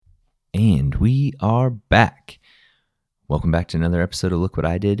And we are back. Welcome back to another episode of Look What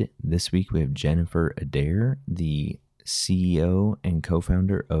I Did. This week we have Jennifer Adair, the CEO and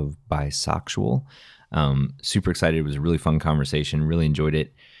co-founder of Bisexual. Super excited. It was a really fun conversation. Really enjoyed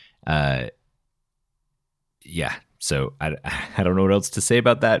it. So I don't know what else to say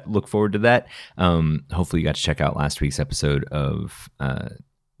about that. Look forward to that. Hopefully you got to check out last week's episode of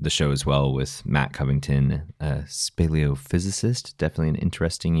the show as well with Matt Covington, a speleophysicist. Definitely an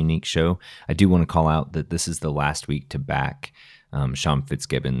interesting, unique show. I do want to call out that this is the last week to back Sean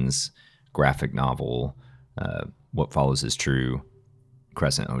Fitzgibbon's graphic novel, What Follows is True,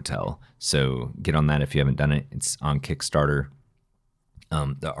 Crescent Hotel. So get on that if you haven't done it. It's on Kickstarter.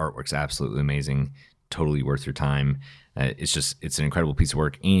 The artwork's absolutely amazing. Totally worth your time. It's an incredible piece of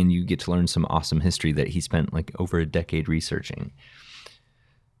work, and you get to learn some awesome history that he spent like over a decade researching.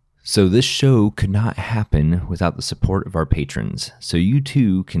 So this show could not happen without the support of our patrons. So you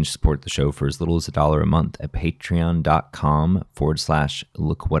too can support the show for as little as $1 a month at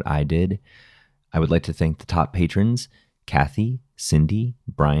patreon.com/lookwhatidid. I would like to thank the top patrons: Kathy, Cindy,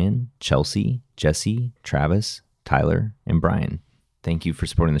 Brian, Chelsea, Jesse, Travis, Tyler, and Brian. Thank you for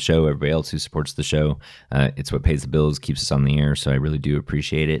supporting the show. Everybody else who supports the show, it's what pays the bills, keeps us on the air. So I really do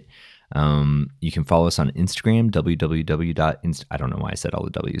appreciate it. You can follow us on Instagram, I don't know why I said all the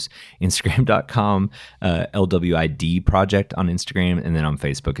W's, Instagram.com, LWID project on Instagram, and then on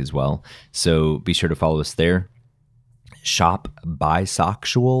Facebook as well. So be sure to follow us there. Shop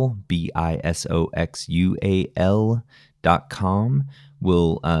Bisexual, BISOXUAL.com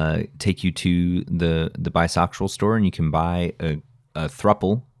will take you to the Bisexual store, and you can buy a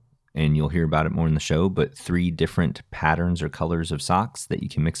thruple, and you'll hear about it more in the show, but 3 different patterns or colors of socks that you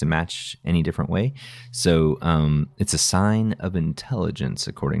can mix and match any different way. So it's a sign of intelligence,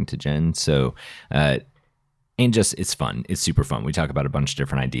 according to Jen. So, and just, it's fun. It's super fun. We talk about a bunch of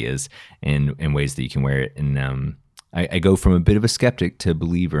different ideas and ways that you can wear it. And I go from a bit of a skeptic to a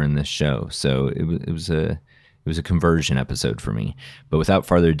believer in this show. So it was a conversion episode for me. But without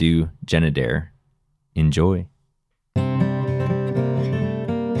further ado, Jen Adair, enjoy.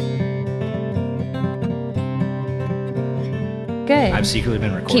 Good. I've secretly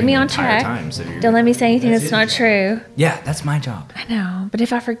been recording. Keep me on the entire track. Time, so Don't let me say anything that's not true. Yeah, that's my job. I know, but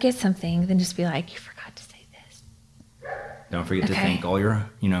if I forget something, then just be like, you forgot to say this. Don't forget to thank all your,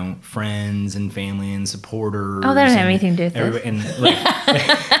 friends and family and supporters. Oh, they don't have anything to do with this. And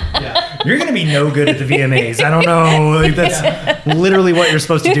you're going to be no good at the VMAs. I don't know. That's literally what you're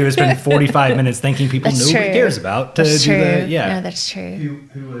supposed to do is spend 45 minutes thanking people That's nobody true. cares about to That's do true. that. Yeah. No, that's true.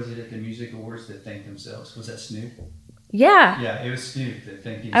 Who was it at the music awards that thanked themselves? Was that Snoop? Yeah. Yeah, it was Snoop that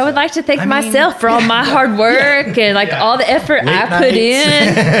thanked himself. I would like to thank myself for all my hard work and all the effort Late I put nights.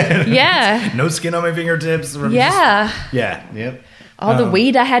 in. Yeah. No skin on my fingertips. Yeah. Yep. All the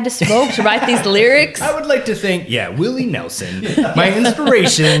weed I had to smoke to write these lyrics. I would like to thank, Willie Nelson, my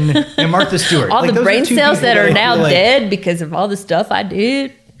inspiration, and Martha Stewart. All the those brain 2 cells people that are I now feel like- dead because of all the stuff I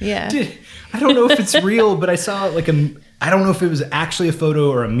did. Yeah. Dude, I don't know if it's real, but I saw I don't know if it was actually a photo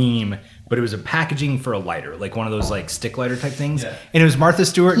or a meme, but it was a packaging for a lighter, like one of those stick lighter type things. Yeah. And it was Martha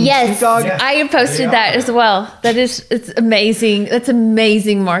Stewart and Yes, Snoop Dogg. I posted that as well. It's amazing. That's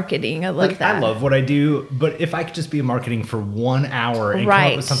amazing marketing. I love that. I love what I do, but if I could just be in marketing for 1 hour and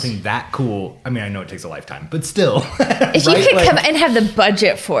come up with something that cool, I mean, I know it takes a lifetime, but still. If you could come and have the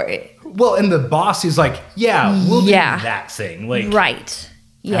budget for it. Well, and the boss is like, we'll do that thing. Right.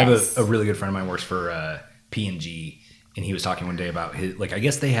 Yes. I have a really good friend of mine works for P&G. And he was talking one day about his, I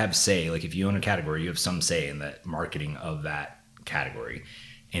guess they have say, if you own a category, you have some say in the marketing of that category.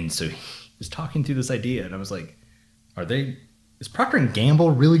 And so he was talking through this idea, and I was like, is Procter &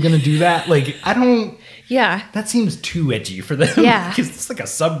 Gamble really going to do that? That seems too edgy for them. Yeah. Because it's like a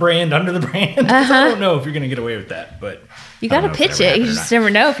sub-brand under the brand. I don't know if you're going to get away with that, but. You got to pitch it. You just never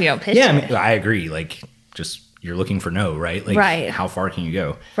know if you don't pitch it. Yeah, I agree. You're looking for no, right? Right. How far can you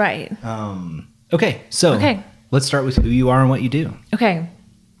go? Right. Okay, so. Okay. Let's start with who you are and what you do. Okay.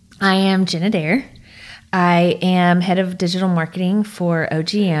 I am Jen Adair. I am head of digital marketing for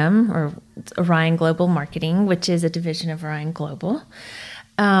OGM, or Orion Global Marketing, which is a division of Orion Global.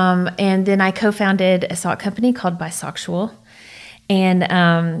 And then I co-founded a sock company called Bisexual.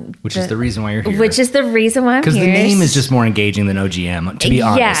 And which is the reason why you're here. Which is the reason why I'm here. Because the name is just more engaging than OGM, to be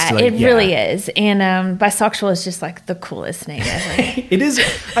honest. Yeah, it really is. And Bisexual is just the coolest name ever. It is.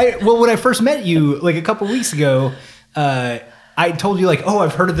 When I first met you, a couple weeks ago, I told you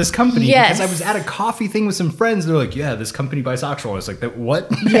I've heard of this company. Yes. Because I was at a coffee thing with some friends. They're like, yeah, this company Bisexual. I was like, what?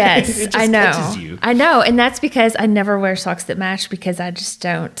 Yes, it just I know. catches you. I know. And that's because I never wear socks that match because I just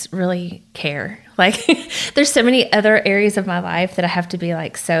don't really care. Like there's so many other areas of my life that I have to be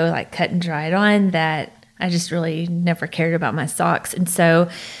like so like cut and dried on that I just really never cared about my socks. And so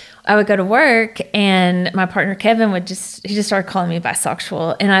I would go to work and my partner Kevin he just started calling me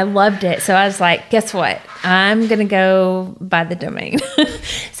bisexual, and I loved it. So I was like, guess what? I'm going to go buy the domain.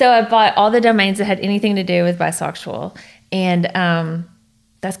 So I bought all the domains that had anything to do with bisexual. And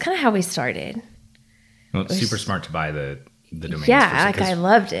that's kind of how we started. Well, it's super smart to buy the domains. Yeah, like I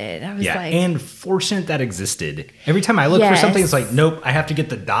loved it. I was like, and fortunate that existed. Every time I look for something, it's like, nope, I have to get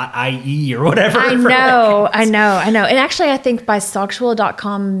the .ie or whatever. I know. And actually, I think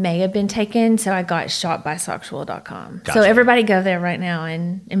bisexual.com may have been taken, so I got shopbisexual.com. Gotcha. So everybody go there right now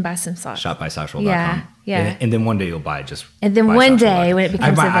and buy some socks. Shopbisexual.com. Yeah. And then one day you'll buy just. And then one day when it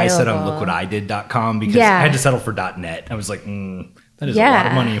becomes I have my eyes set available. on lookWhatIdid.com because I had to settle for .net. I was like, that is a lot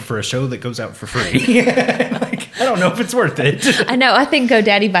of money for a show that goes out for free. Like, I don't know if it's worth it. I know. I think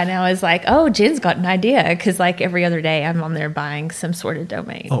GoDaddy by now is like, oh, Jen's got an idea, because like every other day I'm on there buying some sort of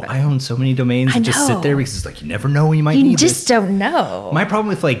domain. Oh, I own so many domains that just sit there because it's like you never know when you might need You just don't know. My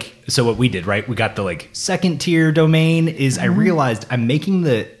problem with so what we did, right? We got the like second tier domain is I realized I'm making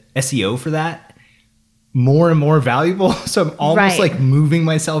the SEO for that more and more valuable. So I'm almost like moving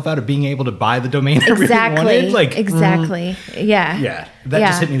myself out of being able to buy the domain I really wanted. Like exactly. Yeah. Yeah. That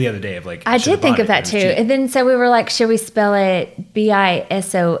just hit me the other day of like, I did think of that too. And then so we were like, should we spell it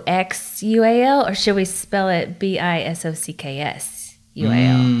BISOXUAL or should we spell it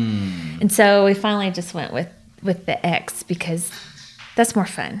BISOCKSUAL? And so we finally just went with the X because that's more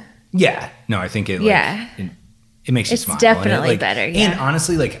fun. Yeah. No, I think it it makes you smile. It's definitely better. Yeah. And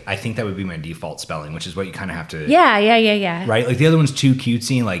honestly, like I think that would be my default spelling, which is what you kind of have to. Yeah. Right? Like the other one's too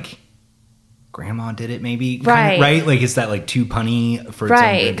cutesy and like grandma did it maybe. Right. Right? Like it's that like too punny for its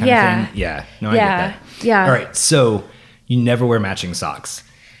own good kind of thing. Yeah. No, I get that. Yeah. All right. So you never wear matching socks.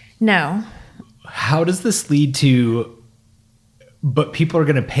 No. How does this lead to, but people are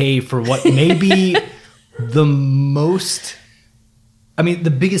going to pay for what may be the most... I mean,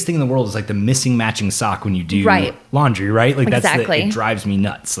 the biggest thing in the world is like the missing matching sock when you do laundry, right? Like it drives me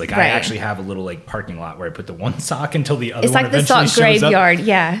nuts. Like I actually have a little like parking lot where I put the one sock until the other one eventually shows up. It's like the sock graveyard,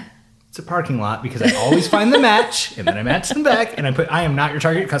 yeah. It's a parking lot because I always find the match and then I match them back and I am not your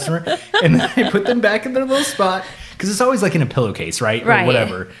target customer, and then I put them back in their little spot because it's always like in a pillowcase, right? Or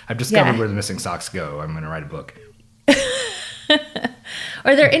whatever. I've discovered where the missing socks go. I'm going to write a book.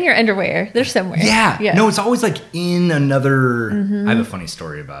 Or they're in your underwear. They're somewhere. Yeah. No, it's always like in another... I have a funny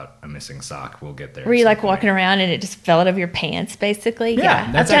story about a missing sock. We'll get there. Were you like walking around and it just fell out of your pants, basically?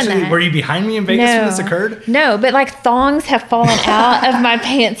 Yeah. That's actually... Were you behind me in Vegas when this occurred? No, but like thongs have fallen out of my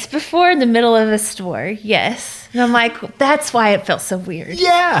pants before in the middle of a store. Yes. And I'm like, that's why it felt so weird.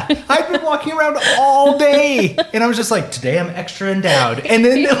 Yeah. I've been walking around all day. And I was just like, today I'm extra endowed. And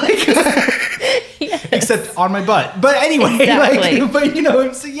then like... Except on my butt. But anyway, but you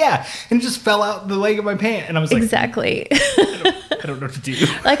know, so yeah. And it just fell out the leg of my pant. And I was like, exactly. I don't know what to do.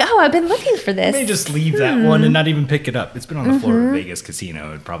 Like, oh, I've been looking for this. I may just leave that one and not even pick it up. It's been on the floor of Vegas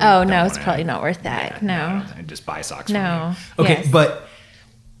Casino. It probably it's probably not worth that. Yeah, no. I just buy socks from you. Okay, yes. But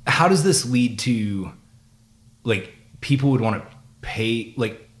how does this lead to like people would want to pay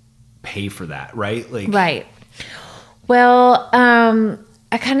for that, right? Like right. Well, I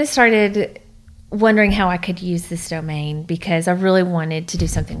kind of started wondering how I could use this domain because I really wanted to do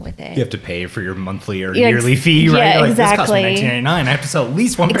something with it. You have to pay for your monthly or yearly fee, right? Yeah, like, exactly. This costs me $19.99. I have to sell at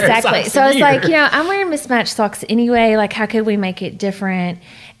least one pair of socks. So I was like, I'm wearing mismatched socks anyway. Like, how could we make it different?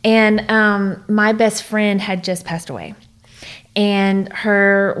 And my best friend had just passed away. And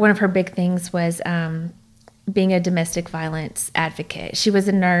one of her big things was being a domestic violence advocate. She was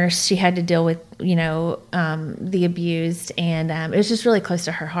a nurse. She had to deal with, the abused, and it was just really close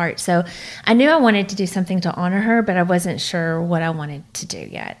to her heart. So I knew I wanted to do something to honor her, but I wasn't sure what I wanted to do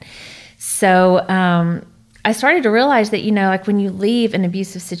yet. So I started to realize that, like when you leave an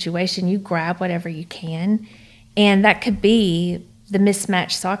abusive situation, you grab whatever you can, and that could be the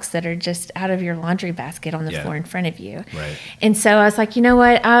mismatched socks that are just out of your laundry basket on the floor in front of you. Right. And so I was like, you know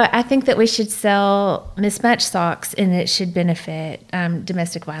what? I think that we should sell mismatched socks, and it should benefit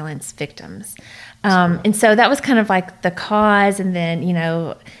domestic violence victims. And so that was kind of like the cause, and then,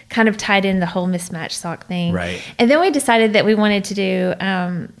 kind of tied in the whole mismatched sock thing. Right. And then we decided that we wanted to do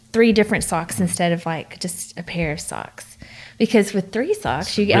 3 different socks instead of like just a pair of socks. Because with 3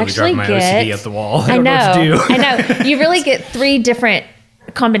 socks, you really actually my get... OCD at the wall. I know. What to do. I know. You really get 3 different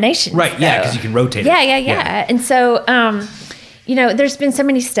combinations. Right, yeah, because you can rotate it. Yeah. And so, there's been so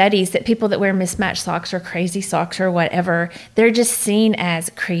many studies that people that wear mismatched socks or crazy socks or whatever, they're just seen as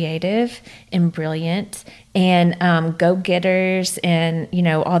creative and brilliant and go-getters and,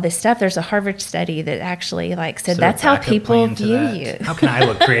 all this stuff. There's a Harvard study that actually said that's how people view you. How can I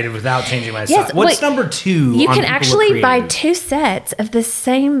look creative without changing my Yes, socks? What's number 2? You on can people actually look buy creative? 2 sets of the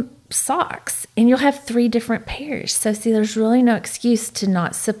same socks and you'll have 3 different pairs. So see, there's really no excuse to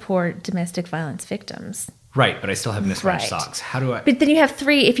not support domestic violence victims. Right, but I still have mismatched socks. How do I? But then you have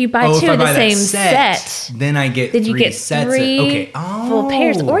 3. If you buy 2 if I of the buy that same set, then I get then 3 you get sets. 3 Okay, full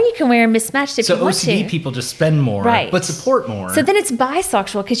pairs. Or you can wear them mismatched if so you want OCD to. people just spend more, Right. but support more. So then it's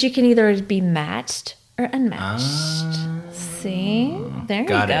bisexual because you can either be matched or unmatched. See? There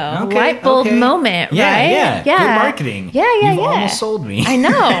Got you it. go. Okay, Light bulb okay. moment, Yeah, right? yeah. Good marketing. Yeah. You've almost sold me. I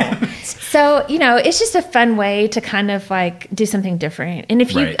know. So, it's just a fun way to kind of do something different. And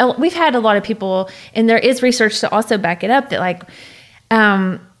if you, Right. we've had a lot of people, and there is research to also back it up that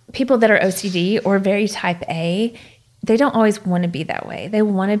people that are OCD or very type A, they don't always want to be that way. They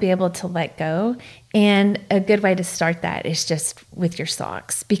want to be able to let go. And a good way to start that is just with your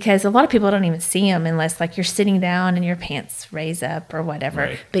socks, because a lot of people don't even see them unless you're sitting down and your pants raise up or whatever.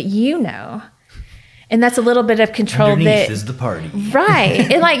 Right. But and that's a little bit of control Underneath that is the party.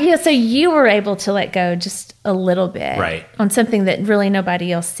 right. And so you were able to let go just a little bit Right. on something that really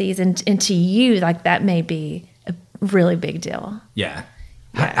nobody else sees. And to you, that may be a really big deal. Yeah.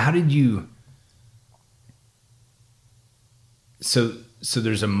 How did you? So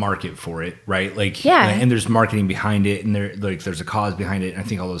there's a market for it, right? And there's marketing behind it, and there's a cause behind it. And I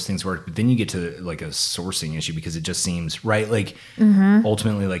think all those things work. But then you get to a sourcing issue because it just seems right.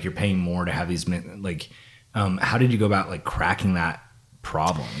 Ultimately, you're paying more to have these. How did you go about cracking that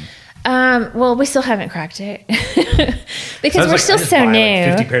problem? Well, we still haven't cracked it because we're still so buy, new.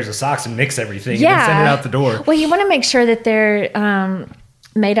 50 pairs of socks and mix everything and then send it out the door. Well, you want to make sure that they're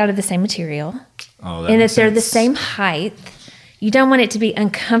made out of the same material Oh, and that they're the same height. You don't want it to be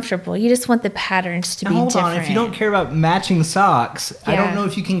uncomfortable. You just want the patterns to be Hold different. on, if you don't care about matching socks, I Yeah. don't know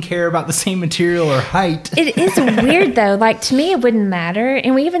if you can care about the same material or height. It is weird though. To me, it wouldn't matter.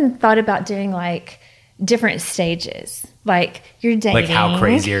 And we even thought about doing different stages. You're dating, how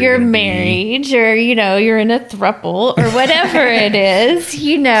crazy are you you're gonna be? married, or you're in a throuple or whatever it is.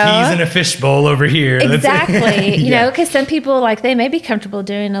 He's in a fishbowl over here. Exactly. Yeah. Because some people they may be comfortable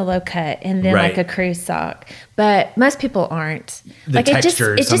doing a low cut and then Right. a crew sock, but most people aren't. The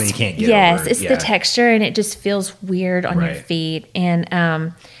texture is something you can't get Yes, over. it's Yeah. the texture, and it just feels weird on your Right. feet.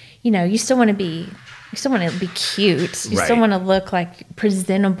 And you still want to be. You still want to be cute. You still Right. want to look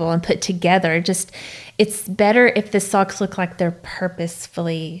presentable and put together. It's better if the socks look like they're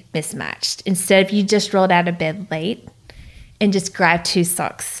purposefully mismatched instead of you just rolled out of bed late and just grabbed 2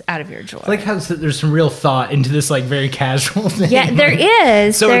 socks out of your drawer. How there's some real thought into this very casual thing. Yeah, there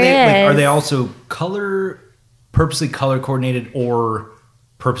is. So there are is. they also purposely color coordinated or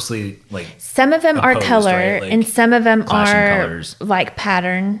purposely Some of them are opposed, color, right? and some of them clashing are colors.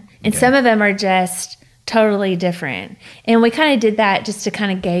 pattern, and Okay. some of them are just totally different. And we kind of did that just to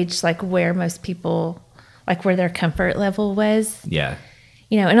kind of gauge where most people, where their comfort level was. Yeah.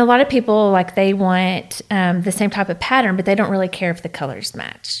 And a lot of people they want the same type of pattern, but they don't really care if the colors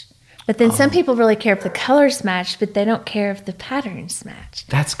match. But then some people really care if the colors match, but they don't care if the patterns match.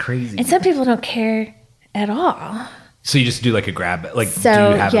 That's crazy. And some people don't care at all. So you just do a grab, do you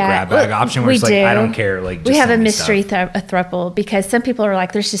So, have yeah, a grab bag option where we it's do. I don't care, just we have a send me mystery stuff. a throuple because some people are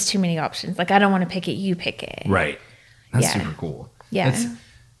there's just too many options. I don't want to pick it, you pick it. Right. That's Yeah. super cool. Yeah. That's,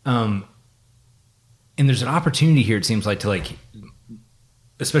 and there's an opportunity here, it seems to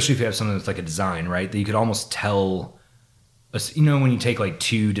especially if you have something that's a design, right? That you could almost tell, when you take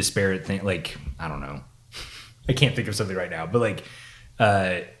 2 disparate things, I don't know. I can't think of something right now, but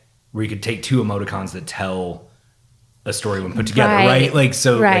where you could take 2 emoticons that tell a story when put together, right?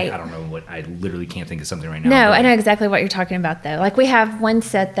 Right. I don't know what, I literally can't think of something right now. No, but, I know exactly what you're talking about though. We have one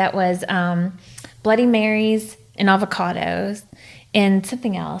set that was Bloody Marys and avocados and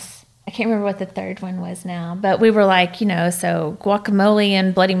something else. I can't remember what the third one was now, but we were so guacamole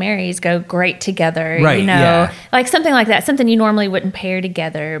and Bloody Marys go great together, Right, yeah. Something like that, something you normally wouldn't pair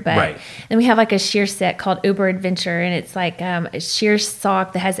together. But Right. then we have a sheer set called Uber Adventure, and it's a sheer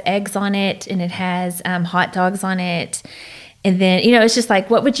sock that has eggs on it and it has hot dogs on it. And then, it's just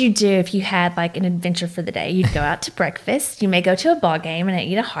what would you do if you had an adventure for the day? You'd go out to breakfast, you may go to a ball game and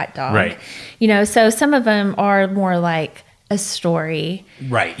eat a hot dog. Right. So some of them are more a story.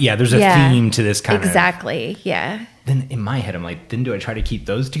 Right. Yeah. There's a theme to this kind of. Exactly. Yeah. Then in my head, I'm then do I try to keep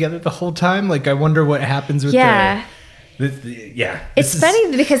those together the whole time? I wonder what happens with Yeah. Yeah. It's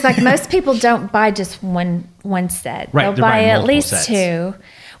funny because like most people don't buy just one set. Right, They'll they're buy buying at multiple least sets. 2,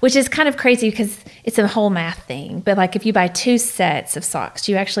 which is kind of crazy because it's a whole math thing. But like if you buy 2 sets of socks,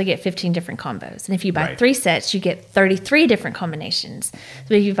 you actually get 15 different combos. And if you buy Right. 3 sets, you get 33 different combinations.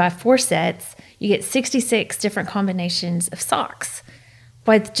 So if you buy 4 sets, you get 66 different combinations of socks.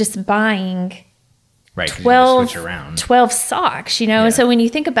 By just buying Right. 'cause you 12, switch around. 12 socks, you know? And Yeah. so when you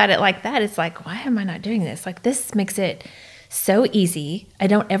think about it like that, it's like, why am I not doing this? Like this makes it so easy. I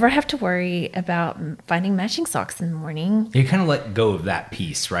don't ever have to worry about finding matching socks in the morning. You kind of let go of that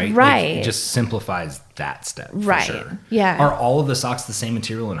piece, right? Like, Right. it just simplifies that step. For Right. Sure. Yeah. Are all of the socks the same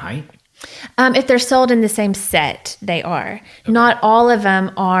material and height? If they're sold in the same set, they are. Not all of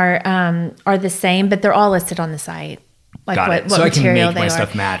them are the same, but they're all listed on the site. Like Got what, it. what So I can material make my they are.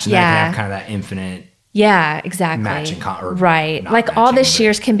 stuff match, and then I can have kind of that infinite. Yeah, exactly. Matching or right. not Like all the matching, but-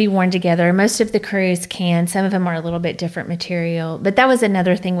 shears can be worn together. Most of the crews can. Some of them are a little bit different material. But that was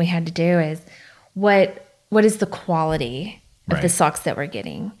another thing we had to do is what is the quality of the Right. socks that we're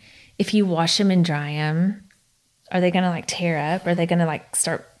getting? If you wash them and dry them, are they going to like tear up? Are they going to like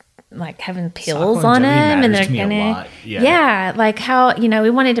start like having peels on longevity them? And matters they're to me a going lot. to, Yeah. like how, we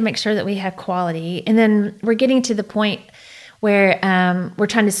wanted to make sure that we had quality. And then we're getting to the point where we're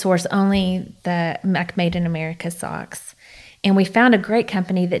trying to source only the Made in America socks. And we found a great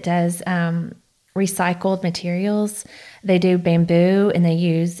company that does recycled materials. They do bamboo and they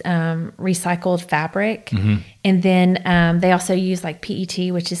use recycled fabric. Mm-hmm. And then they also use like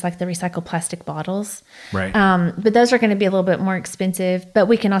PET, which is like the recycled plastic bottles. Right. But those are going to be a little bit more expensive, but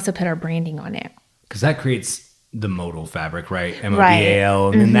we can also put our branding on it. Because that creates the modal fabric, right?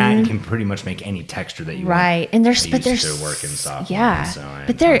 MODAL, and then that you can pretty much make any texture that you Right. want. And there's, I but used there's, to work in software, yeah. so I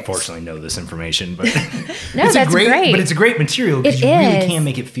But there- unfortunately know this information, but No, it's that's great. But it's a great material because It you really is. can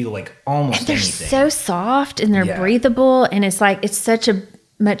make it feel like almost And they're anything. so soft and they're Yeah. breathable, and it's like it's such a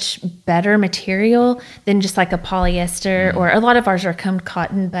much better material than just like a polyester or a lot of ours are combed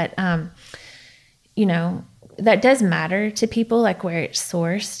cotton, but that does matter to people, like where it's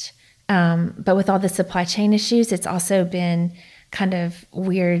sourced. But with all the supply chain issues, it's also been kind of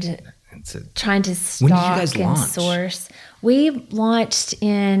weird It's a, trying to When did you stock guys and launch? source. We launched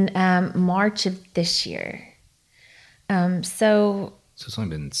in March of this year. So it's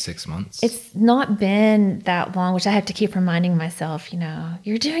only been 6 months. it's not been that long, which I have to keep reminding myself,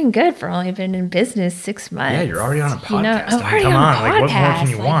 you're doing good for only been in business 6 months. yeah, you're already on a podcast. I'm I mean, already come on on, a like what more can podcast.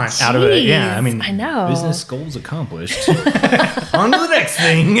 you Like, want out of it? Yeah, I geez, mean, I know. business goals accomplished. On to the next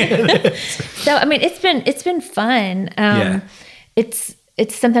thing. So I mean, it's been fun. Yeah.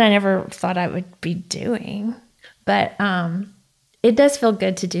 It's something I never thought I would be doing, but it does feel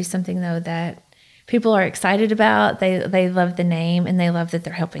good to do something though that people are excited about. They love the name and they love that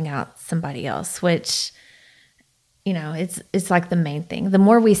they're helping out somebody else, which it's like the main thing. The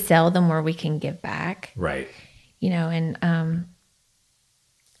more we sell, the more we can give back. Right. And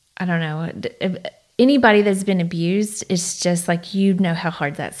I don't know. Anybody that's been abused, it's just like, how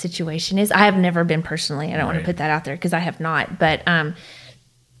hard that situation is. I have never been personally. I don't want Right. to put that out there because I have not. But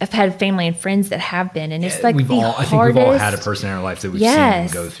I've had family and friends that have been, and it's like I think we've all had a hardest- person in our life that we've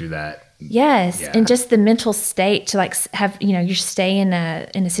Yes. seen go through that. Yes, Yeah. and just the mental state to like have you stay in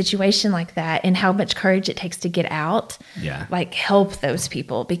a situation like that, and how much courage it takes to get out. Yeah. like help those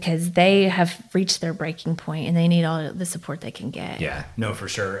people because they have reached their breaking point and they need all the support they can get. Yeah, no, for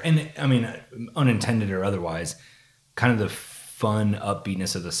sure. And I mean, unintended or otherwise, kind of the fun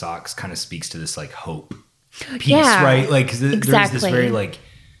upbeatness of the socks kind of speaks to this like hope piece, Yeah, right? Like 'cause there's this exactly. very like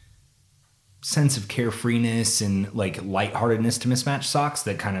sense of carefreeness and like lightheartedness to Mismatched Socks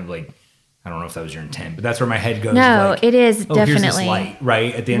that kind of like, I don't know if that was your intent, but that's where my head goes. No, like, it is Here's this definitely. light,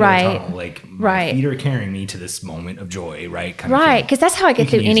 right at the end Right. of the tunnel. Like my Right. feet are carrying me to this moment of joy, right? Kind of Right, thing. because that's how I get You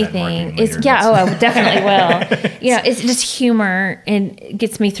can through use that in anything. marketing Is later. I definitely will. It's just humor and it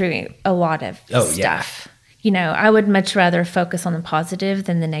gets me through a lot of yeah. stuff. I would much rather focus on the positive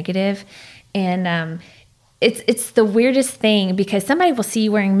than the negative, and it's the weirdest thing because somebody will see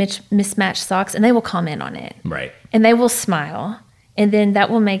you wearing mismatched socks and they will comment on it, Right. and they will smile, and then that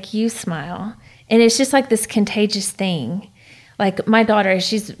will make you smile, and it's just like this contagious thing. Like my daughter,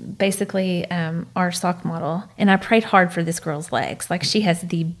 she's basically our sock model, and I prayed hard for this girl's legs. Like she has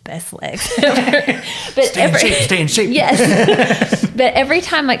the best legs ever. But Stay in shape. Yes. But every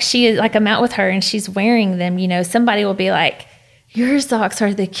time like she is like I'm out with her and she's wearing them, somebody will be like, your socks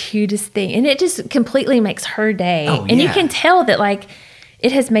are the cutest thing. And it just completely makes her day. Oh, and you yeah. can tell that like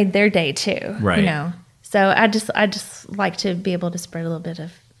it has made their day too. Right. So I just like to be able to spread a little bit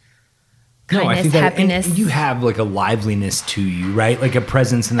of kindness, happiness. And you have like a liveliness to you, right? Like a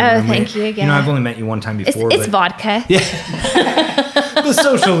presence in the room. Thank you. You know, I've only met you one time before. It's vodka. Yeah. The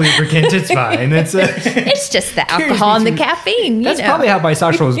social lubricant, it's fine. It's just the alcohol and the caffeine. That's probably how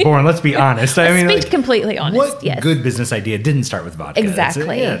Bisexual was born. Let's be honest. I mean, be completely honest. What yes. good business idea didn't start with vodka?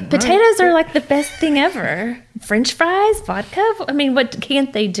 Exactly. Yeah, Potatoes are like the best thing ever. French fries, vodka. I mean, what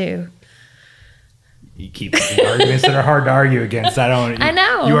can't they do? You keep making arguments that are hard to argue against. I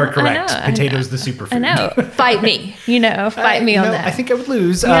know. You are correct. Potatoes, the superfood. I know. Fight me. Fight me on that. I think I would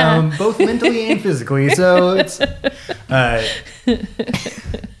lose, Yeah. both mentally and physically. So it's.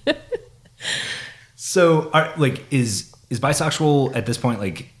 Is Bisexual at this point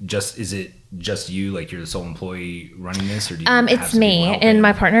is it just you, like you're the sole employee running this, or do you have it's some me people helping? and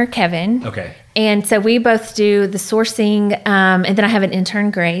my partner Kevin. Okay. And so we both do the sourcing, and then I have an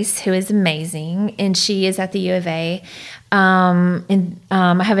intern, Grace, who is amazing, and she is at the U of A. I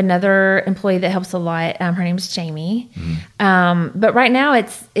have another employee that helps a lot. Her name's Jamie. Mm-hmm. But right now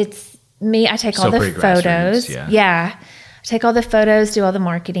it's me. I take all the photos. Yeah. I take all the photos, do all the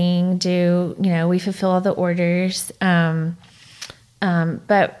marketing, we fulfill all the orders. But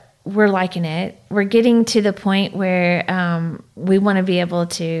we're liking it. We're getting to the point where we want to be able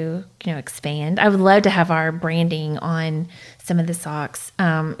to, expand. I would love to have our branding on some of the socks.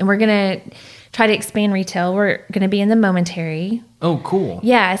 And we're going to try to expand retail. We're going to be in the Momentary. Oh, cool.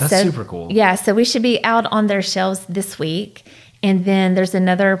 Yeah. That's super cool. Yeah. So we should be out on their shelves this week. And then there's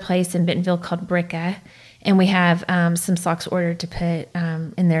another place in Bentonville called Bricka. And we have some socks ordered to put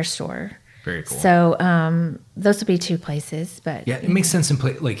in their store. Very cool. So those will be two places, but yeah, it makes sense in I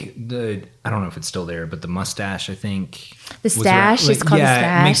don't know if it's still there, but the Mustache, I think the Stash is called the Stash.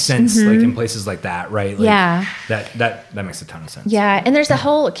 Yeah, it makes sense in places like that, right? Yeah, that makes a ton of sense. Yeah, and there's a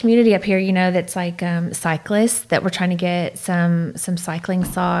whole community up here, that's like cyclists that we're trying to get some cycling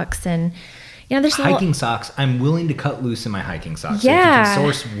socks and. There's hiking socks. I'm willing to cut loose in my hiking socks. Yeah, so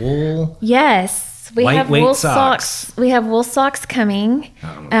if you can source wool. Yes. We have wool socks. We have wool socks coming.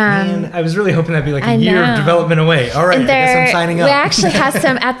 Man, I was really hoping that'd be like a year of development away. All right, I guess I'm signing up. We actually have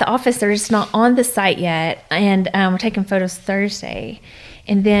some at the office. They're just not on the site yet, and we're taking photos Thursday.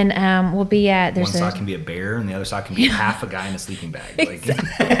 And then we'll be at one sock can be a bear, and the other sock can be half a guy in a sleeping bag.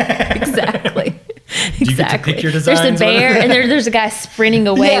 Exactly. Do you get to pick your designs? There's a bear, and there's a guy sprinting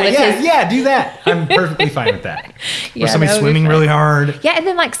away with his... Yeah, do that. I'm perfectly fine with that. Or somebody swimming really hard. Yeah, and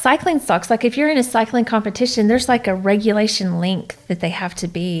then like cycling socks. Like if you're in a cycling competition, there's like a regulation length that they have to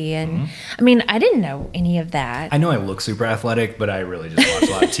be. And I mean, I didn't know any of that. I know I look super athletic, but I really just watch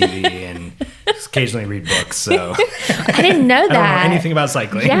a lot of TV and occasionally read books. So I didn't know that. I don't know anything about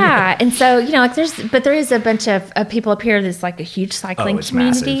cycling. Yeah, and so there is a bunch of people up here. There's like a huge cycling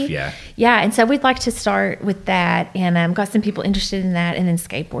community. Massive, yeah, and so we'd like to start with that, and got some people interested in that, and then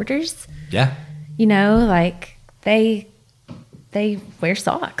skateboarders. Yeah, like they wear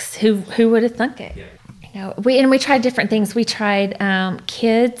socks. Who would have thunk it? Yeah. We tried different things. We tried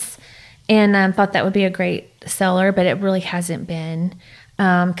kids, and thought that would be a great seller, but it really hasn't been.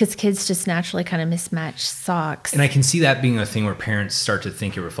 Because kids just naturally kind of mismatch socks. And I can see that being a thing where parents start to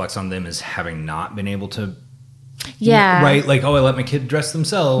think it reflects on them as having not been able to. Yeah. Right. Like, I let my kid dress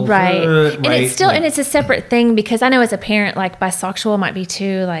themselves. Right. And right? it's still, and it's a separate thing because I know as a parent, like bisexual might be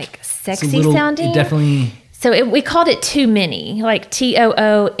too like sexy sounding. It definitely. So we called it Too Mini, like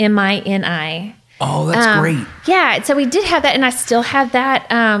TOOMINI. Oh, that's great. Yeah. So we did have that, and I still have that.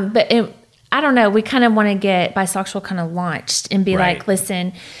 But I don't know. We kind of want to get bisexual kind of launched and be like,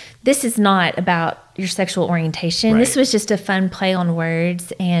 listen, this is not about your sexual orientation. Right. This was just a fun play on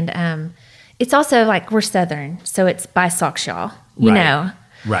words. And it's also like we're Southern, so it's bisexual, you know.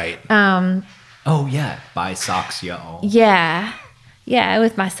 Right. Oh, yeah. Bisexual. Yeah. Yeah,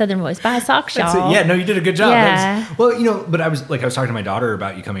 with my Southern voice. Bisexual. Yeah, no, you did a good job. Yeah. But I was talking to my daughter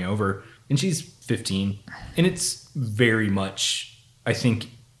about you coming over, and she's 15. And it's very much, I think,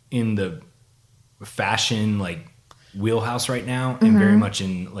 in the fashion like wheelhouse right now, and very much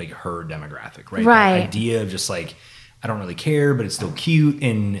in like her demographic, right? The idea of just like, I don't really care, but it's still cute,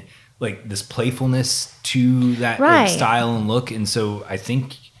 and like this playfulness to that like, style and look. And so I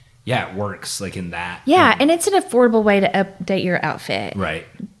think it works like in that. Yeah, and it's an affordable way to update your outfit. Right.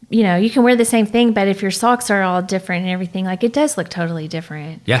 You can wear the same thing, but if your socks are all different and everything, like it does look totally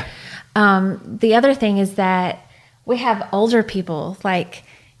different. Yeah. The other thing is that we have older people like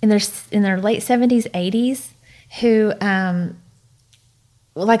in their late 70s, 80s, who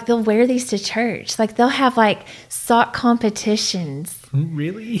like they'll wear these to church. Like they'll have like sock competitions.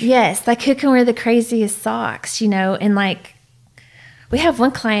 Really? Yes, like who can wear the craziest socks, and like we have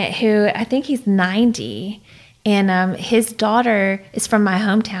one client who I think he's 90, And his daughter is from my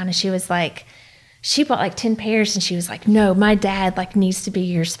hometown, and she was like, she bought like 10 pairs, and she was like, no, my dad like needs to be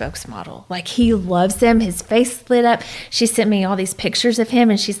your spokesmodel. Like, he loves them. His face lit up. She sent me all these pictures of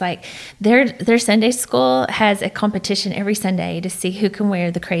him, and she's like, their Sunday school has a competition every Sunday to see who can wear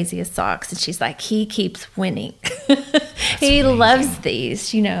the craziest socks. And she's like, he keeps winning. He amazing. loves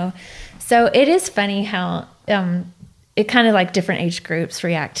these, you know. So it is funny how it kind of like different age groups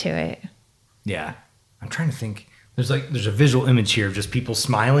react to it. Yeah. I'm trying to think. There's a visual image here of just people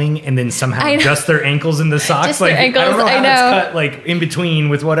smiling and then somehow just their ankles in the socks. Just like their ankles, I don't know how I know. that's cut like in between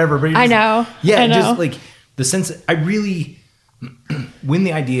with whatever. But I know. Yeah, I know. just like the sense. I really, when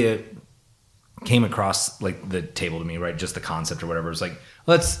the idea came across like the table to me, right? Just the concept or whatever. It was like,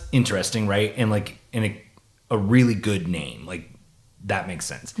 well, that's interesting, right? And like a really good name, like that makes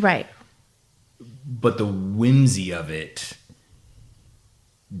sense. Right. But the whimsy of it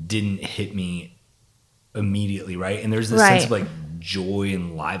didn't hit me immediately, right? And there's this sense of like joy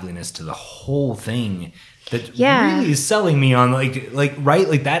and liveliness to the whole thing that really is selling me on like right,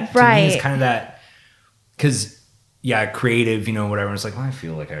 like that to me is kind of that, because creative, you know, whatever. It's like, well, I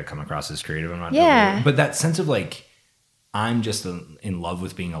feel like I come across as creative. I'm not, but that sense of like, I'm just in love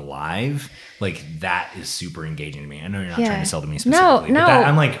with being alive. Like, that is super engaging to me. I know you're not trying to sell to me specifically. No. But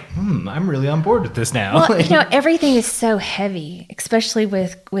I'm like, I'm really on board with this now. Well, you know, everything is so heavy, especially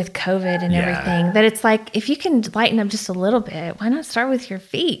with COVID and everything, that it's like, if you can lighten up just a little bit, why not start with your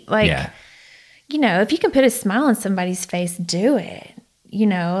feet? Like, you know, if you can put a smile on somebody's face, do it. You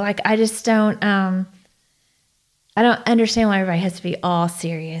know, like, I just don't, I don't understand why everybody has to be all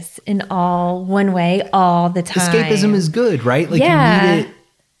serious and all one way all the time. Escapism is good, right? Like,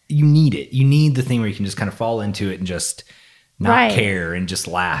 you need it. You need the thing where you can just kind of fall into it and just not care and just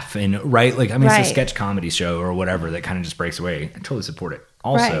laugh. And right. Like, I mean, it's a sketch comedy show or whatever that kind of just breaks away. I totally support it.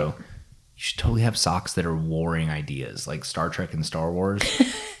 Also, you should totally have socks that are warring ideas, like Star Trek and Star Wars.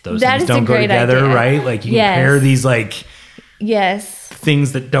 Those things don't go together, right? Like, you can pair these like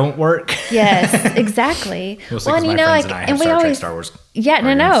things that don't work. Yes, exactly. Well, and you know, like, and we always Star Wars.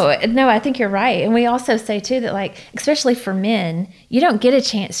 No, I think you're right. And we also say too that, like, especially for men, you don't get a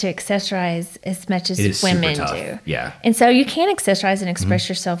chance to accessorize as much as women do. Yeah. And so you can accessorize and express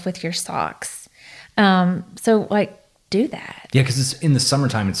yourself with your socks. So like, do that. Yeah, because it's in the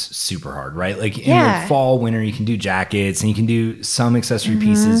summertime, it's super hard, right? Like in the fall, winter, you can do jackets and you can do some accessory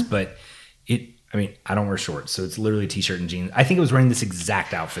pieces, but I mean, I don't wear shorts, so it's literally a t-shirt and jeans. I think I was wearing this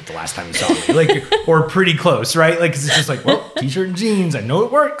exact outfit the last time you saw me, like, or pretty close, right? Like, 'cause it's just like, well, t-shirt and jeans. I know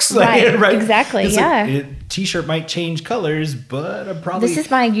it works, like, right? Exactly. It's like, t-shirt might change colors, but I'm probably this is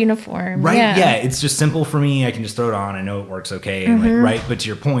my uniform, right? Yeah, it's just simple for me. I can just throw it on. I know it works okay, and like, right. But to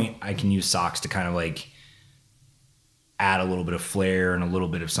your point, I can use socks to kind of like add a little bit of flair and a little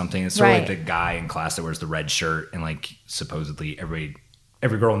bit of something. It's sort of like the guy in class that wears the red shirt, and like supposedly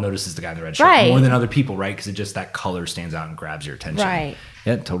every girl notices the guy in the red shirt more than other people, right? Because it just, that color stands out and grabs your attention. Right.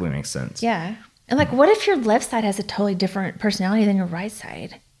 Yeah, it totally makes sense. Yeah. And like, what if your left side has a totally different personality than your right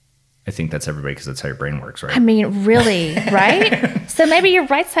side? I think that's everybody, because that's how your brain works, right? I mean, really, right? So maybe your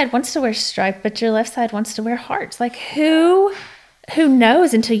right side wants to wear stripe, but your left side wants to wear hearts. Like, who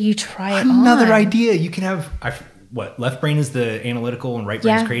knows until you try it on? Another idea. You can have... left brain is the analytical and right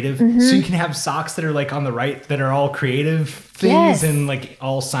brain is creative. So you can have socks that are like on the right that are all creative things and like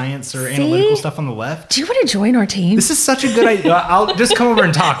all science or analytical stuff on the left. Do you want to join our team? This is such a good idea. I'll just come over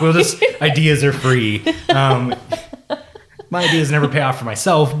and talk. Ideas are free. My ideas never pay off for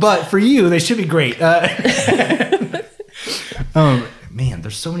myself, but for you, they should be great. Man,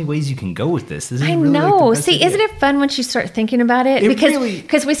 there's so many ways you can go with this. This is I really know. Like See, isn't it fun once you start thinking about it?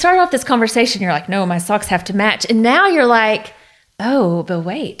 Because we started off this conversation, you're like, no, my socks have to match. And now you're like, oh, but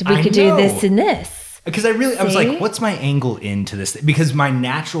wait, we could do this and this. Because I was like, what's my angle into this? Because my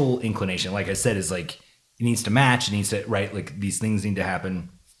natural inclination, like I said, is like, it needs to match. It needs to, right? Like, these things need to happen.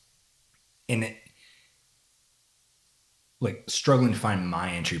 And like struggling to find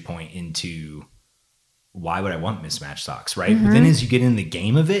my entry point into... why would I want mismatched socks, right? But then as you get in the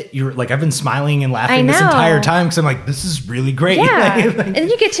game of it, you're like, I've been smiling and laughing this entire time because I'm like, this is really great. Yeah. And then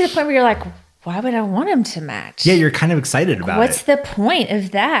you get to the point where you're like, why would I want them to match? Yeah, you're kind of excited about What's the point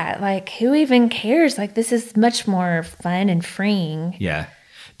of that? Like, who even cares? Like, this is much more fun and freeing. Yeah.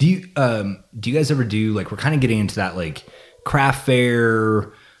 Do you guys ever do, like, we're kind of getting into that, like, craft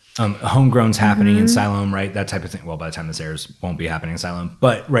fair, homegrown's happening in Siloam, right? That type of thing. Well, by the time this airs, won't be happening in Siloam.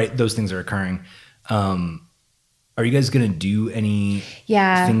 But, right, those things are occurring. Are you guys going to do any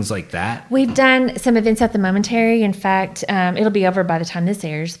things like that? We've done some events at the Momentary. In fact, it'll be over by the time this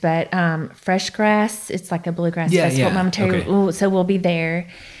airs, but Fresh Grass, it's like a bluegrass festival at Momentary. Okay. So we'll be there.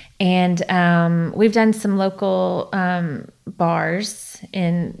 And we've done some local bars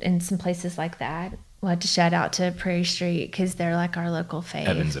in some places like that. We'll have to shout out to Prairie Street because they're like our local fave.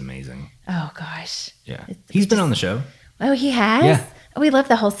 Evan's amazing. Oh, gosh. Yeah. He's been on the show. Oh, he has? Yeah. We love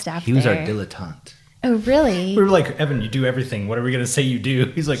the whole staff He was there. our dilettante. Oh, really? We were like, Evan, you do everything. What are we going to say you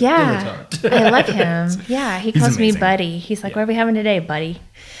do? He's like, Yeah. dilettante. I love him. Yeah. He calls me amazing. buddy. He's like, Yeah. what are we having today, buddy?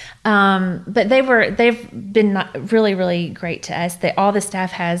 But they've been really, really great to us. All the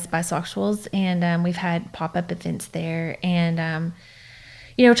staff has bisexuals, and we've had pop-up events there, and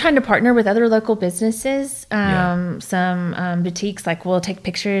trying to partner with other local businesses, some boutiques. Like we'll take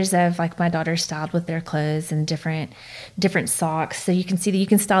pictures of like my daughter styled with their clothes and different socks, so you can see that you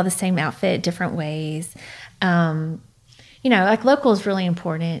can style the same outfit different ways. Like local is really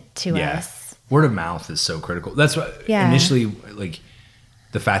important to us. Word of mouth is so critical. That's what initially, like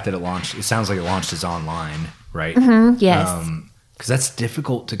the fact that it sounds like it launched as online, right? Yes. Because that's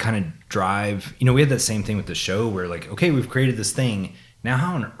difficult to kind of drive. We had that same thing with the show where like, okay, we've created this thing. Now,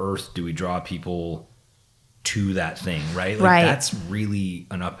 how on earth do we draw people to that thing, right? Like Right. that's really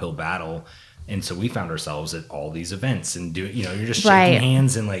an uphill battle. And so we found ourselves at all these events and you're just shaking Right.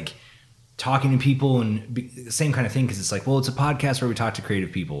 hands and like talking to people and the same kind of thing. Cause it's like, well, it's a podcast where we talk to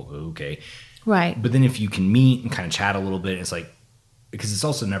creative people. Okay. Right. But then if you can meet and kind of chat a little bit, it's like, because it's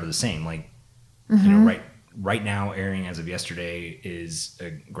also never the same. Like, right now airing as of yesterday is a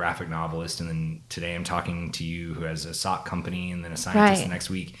graphic novelist. And then today I'm talking to you who has a sock company and then a scientist Right. the next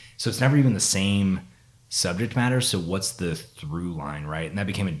week. So it's never even the same subject matter. So what's the through line, right? And that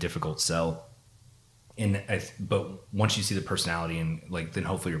became a difficult sell. But once you see the personality and like, then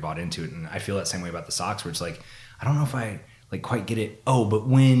hopefully you're bought into it. And I feel that same way about the socks where it's like, I don't know if I like quite get it. Oh, but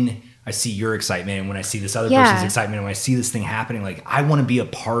when I see your excitement and when I see this other person's excitement and when I see this thing happening, like I want to be a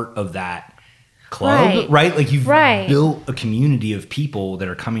part of that club, right? Like you've built a community of people that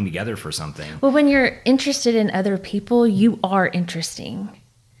are coming together for something. Well, when you're interested in other people, you are interesting.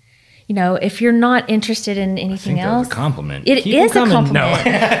 If you're not interested in anything That was else, a compliment. it Keep is a them coming. compliment.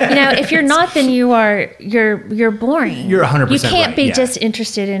 No. If you're not, then you're boring. You're 100% You can't right, be yeah. just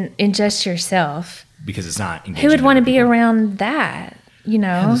interested in just yourself. Because it's not engaging. Who would want to other be people. around that? I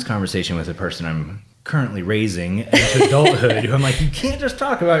had this conversation with a person I'm currently raising into adulthood who I'm like, you can't just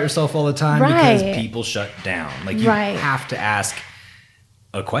talk about yourself all the time because Right. people shut down. Like you Right. have to ask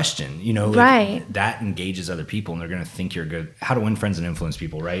a question, like, Right. that engages other people and they're going to think you're good. How to win friends and influence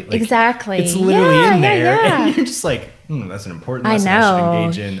people, right? Like, Exactly. It's literally in there. Yeah. And you're just like, that's an important I lesson I should know.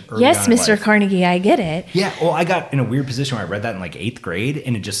 engage in early Yes, on in Mr. life. Carnegie, I get it. Yeah. Well, I got in a weird position where I read that in like 8th grade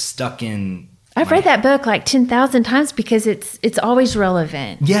and it just stuck in. I've read that book like 10,000 times because it's always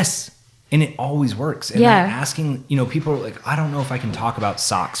relevant. Yes. And it always works. And Yeah. that asking, people are like, I don't know if I can talk about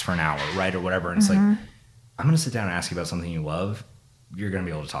socks for an hour, right? Or whatever. And it's like, I'm going to sit down and ask you about something you love. You're going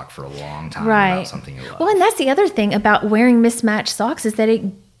to be able to talk for a long time about something you love. Well, and that's the other thing about wearing mismatched socks is that it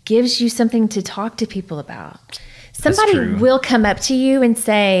gives you something to talk to people about. Somebody true. will come up to you and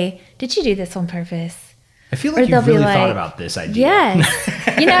say, "Did you do this on purpose?" I feel or like they'll you've be really like, thought about this idea. Yes.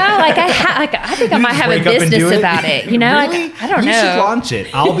 I think I might have a Break up and business do it? about it. Really? I don't You should know. launch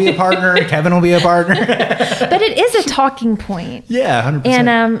it. I'll be a partner. Kevin will be a partner. But it is a talking point. Yeah, 100%.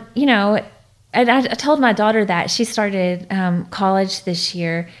 And and I told my daughter that she started college this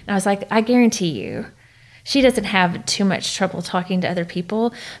year, and I was like, I guarantee you, she doesn't have too much trouble talking to other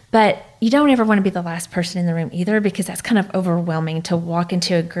people, but you don't ever want to be the last person in the room either, because that's kind of overwhelming to walk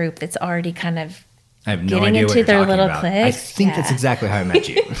into a group that's already kind of I have no getting idea what into you're their talking little about. cliques. I think that's Yeah. exactly how I met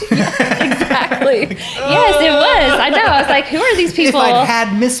you. Exactly. Yes, it was. I know. I was like, who are these If people? I'd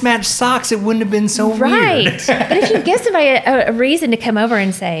had mismatched socks, it wouldn't have been so Right. weird. But if you give somebody a reason to come over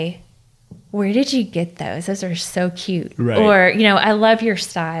and say, where did you get those? Those are so cute. Right. Or, I love your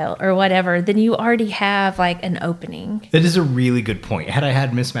style or whatever. Then you already have like an opening. That is a really good point. Had I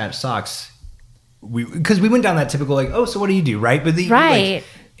had mismatched socks, because we went down that typical like, oh, so what do you do, right? But Right.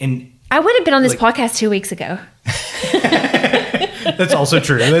 and I would have been on this Like- podcast 2 weeks ago. that's also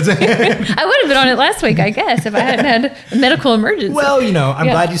true. That's, I would have been on it last week, I guess, if I hadn't had a medical emergency. well, I'm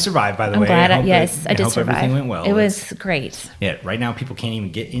Yeah. glad you survived. By the I'm way, glad. I hope I did hope survive. Everything went well. It was great. Yeah. Right now, people can't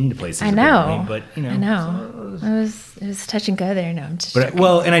even get into places. I know. apparently, but I know. It was touch and go there. No, I'm just. But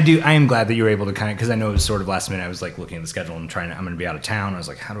joking. and I am glad that you were able to kind of, because I know it was sort of last minute. I was like looking at the schedule and I'm going to be out of town. I was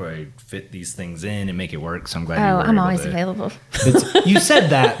like, how do I fit these things in and make it work? So I'm glad. you were I'm able always to, available. You said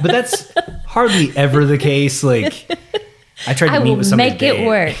that, but that's hardly ever the case. Like, I tried to I meet will with somebody make it today.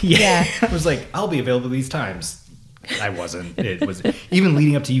 work. Yeah. Yeah. I was like, I'll be available these times. I wasn't. It was even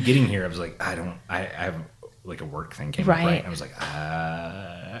leading up to you getting here. I was like, I have like a work thing came Right. up, right? I was like,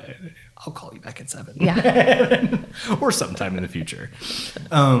 I'll call you back at 7. Yeah. Or sometime in the future.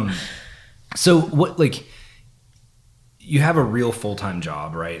 So what, like, you have a real full-time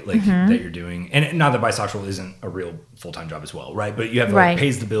job, right? Like that you're doing, and not that bisexual isn't a real full-time job as well, right? But you have like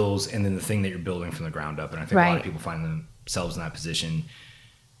pays the bills, and then the thing that you're building from the ground up. And I think a lot of people find themselves in that position,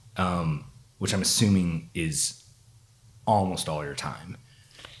 which I'm assuming is almost all your time.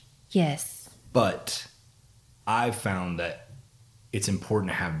 Yes. But I've found that it's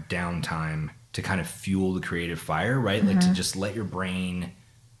important to have downtime to kind of fuel the creative fire, right? Like to just let your brain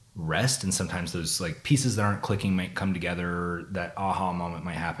rest, and sometimes those like pieces that aren't clicking might come together, that aha moment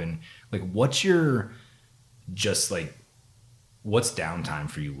might happen. Like what's downtime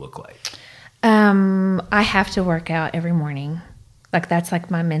for you look like? I have to work out every morning. Like that's like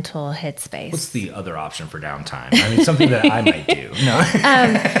my mental headspace. What's the other option for downtime? I mean, something that I might do.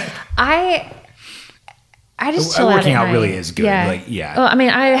 No. I just chill out working at out night. really is good. Yeah. Like, yeah. Well, I mean,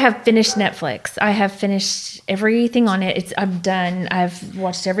 I have finished Netflix. I have finished everything on it. I'm done. I've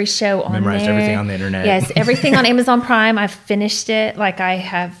watched every show on Memorized there. everything on the internet. Yes, everything on Amazon Prime. I've finished it. Like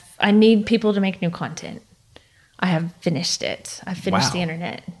I need people to make new content. I have finished it. I've finished Wow. the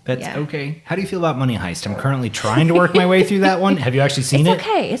internet. That's Yeah. okay. How do you feel about Money Heist? I'm currently trying to work my way through that one. Have you actually seen it?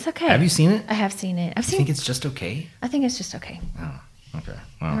 It's okay. Have you seen it? I have seen it. I think it's just okay. I think it's just okay. Oh, okay.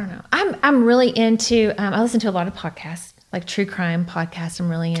 I Well, don't know. I'm really into. I listen to a lot of podcasts, like true crime podcasts. I'm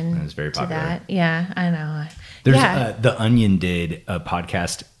really into It's very popular. that. Yeah, I know. there's yeah. The Onion did a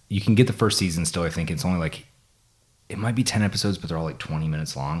podcast. You can get the first season still. I think it's only like, it might be 10 episodes, but they're all like 20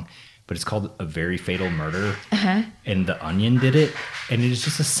 minutes long. But it's called A Very Fatal Murder. And The Onion did it. And it is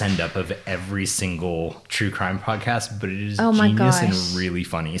just a send up of every single true crime podcast, but it is Oh my genius gosh. and really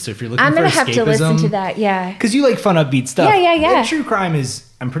funny. So if you're looking I'm for gonna escapism, have to listen to that. Yeah. because you like fun upbeat stuff. Yeah, yeah. And true crime is,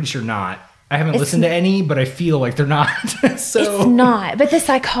 I'm pretty sure not. I haven't It's listened to any, but I feel like they're not. So It's not, but the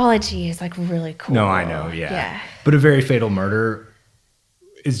psychology is like really cool. no, I know, yeah. Yeah. But A Very Fatal Murder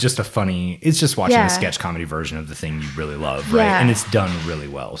is just it's just watching Yeah. a sketch comedy version of the thing you really love, right? Yeah. And it's done really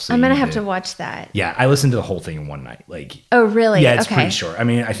well. So I'm gonna you have need to watch that. Yeah, I listened to the whole thing in one night. Like, Oh, really? yeah, it's okay. pretty short. I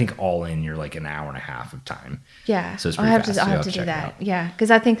mean, I think all in, you're like an hour and a half of time. Yeah. So it's I'll pretty have fast. to. I'll You'll have to have to do check it that. out. Yeah, because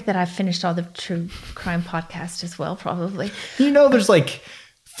I think that I've finished all the true crime podcasts as well. Probably. You know, there's like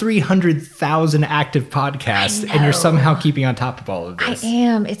 300,000 active podcasts, and you're somehow keeping on top of all of I this.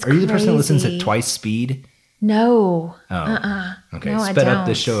 am. It's Are you the person that listens crazy. at twice speed? No. Oh. Okay. No, I Sped up don't.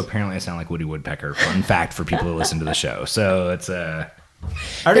 this show. Apparently, I sound like Woody Woodpecker. Fun fact for people who listen to the show. So it's I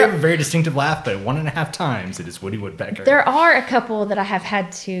already have a very distinctive laugh, but 1.5 times it is Woody Woodpecker. There are a couple that I have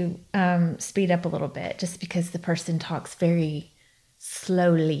had to speed up a little bit, just because the person talks very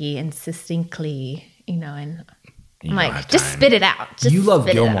slowly and succinctly, and You I'm don't like, have just time. spit it out. Just You love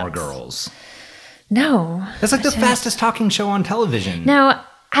spit it Gilmore out. Girls. No. That's like the I don't. fastest talking show on television. No,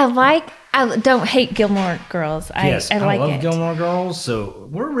 I don't hate Gilmore Girls. Yes, I like love it. Gilmore Girls. So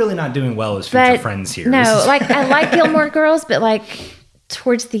we're really not doing well as future But friends here. no, This is- like I like Gilmore Girls, but like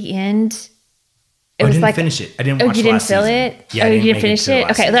towards the end, it I was didn't like finish it. I didn't Oh, watch you the didn't last feel season. it? Yeah, I oh, you didn't didn't make finish to the it?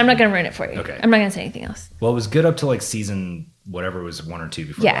 last Okay, then I'm not season. going to ruin it for you. Okay. I'm not going to say anything else. Well, it was good up to like season whatever was 1 or 2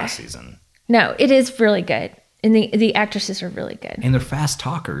 before Yeah. the last season. No, it is really good. And the actresses are really good. And they're fast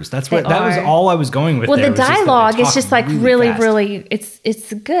talkers. That's They what that was are. all I was going with. Well, there the was just that they dialogue is talk just like really, fast. really,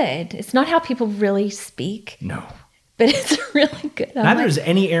 it's good. It's not how people really speak, No. but it's really good. I'm Neither like, is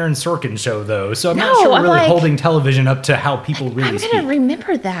any Aaron Sorkin show though, so I'm No, not sure we're I'm really like- holding television up to how people really I'm speak. going to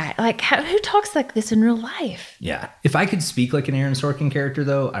remember that. Like, who talks like this in real life? Yeah. If I could speak like an Aaron Sorkin character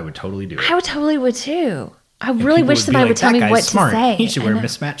though, I would totally do it. I would totally would too. I And really people wish would be somebody like, would tell "That me guy's what smart. to say. He should wear I know.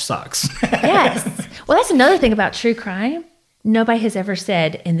 mismatched socks. Yes. Well, that's another thing about true crime. Nobody has ever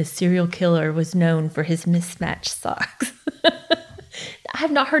said, and the serial killer was known for his mismatched socks. I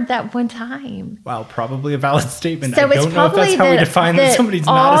have not heard that one time. Wow, probably a valid statement. So I it's don't know if probably that's how we define that somebody's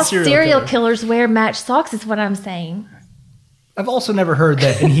not all a serial killer. killers wear matched socks is what I'm saying. I've also never heard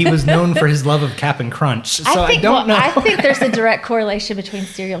that, and he was known for his love of Cap'n Crunch. So I don't know. I think there's a direct correlation between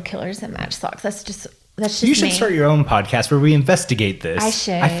serial killers and matched socks. That's just You should me. start your own podcast where we investigate this. I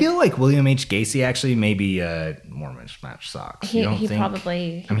should. I feel like William H. Gacy actually may be more mismatched socks. You don't He think?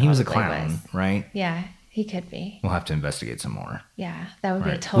 probably. I mean, he was a probably clown, was. right? Yeah, he could be. We'll have to investigate some more. Yeah, that would be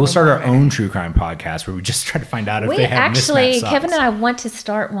a Right. total. We'll start our bummer. own true crime podcast where we just try to find out if We they have actually, mismatched socks. Kevin and I want to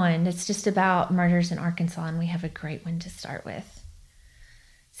start one. It's just about murders in Arkansas, and we have a great one to start with.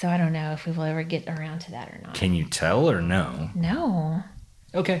 So I don't know if we will ever get around to that or not. Can you tell or no? No,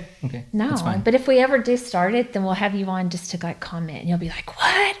 Okay. no. That's fine. But if we ever do start it, then we'll have you on just to like comment, and you'll be like,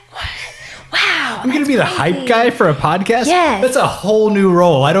 "What? Wow!" I'm going to be the hype guy for a podcast? Yes. That's a whole new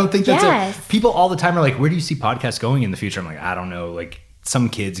role. I don't think that's Yes. people all the time are like, where do you see podcasts going in the future? I'm like, I don't know. Like some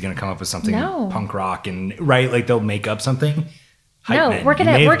kid's going to come up with something No. punk rock and right. Like they'll make up something. Hype No, men. we're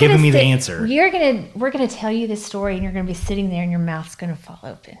gonna. You may We're have given gonna me the sit- answer. We're gonna tell you this story, and you're gonna be sitting there, and your mouth's gonna fall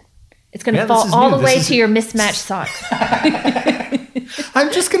open. It's gonna Yeah, fall this is all new. the This way is- to your mismatched socks.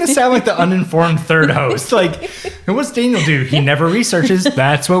 I'm just going to sound like the uninformed third host. Like, and what's Daniel do? He never researches.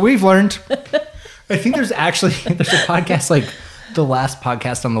 That's what we've learned. I think there's a podcast like The Last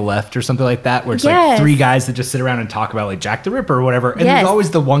Podcast on the Left or something like that, where it's like Yes. 3 guys that just sit around and talk about like Jack the Ripper or whatever. And Yes. there's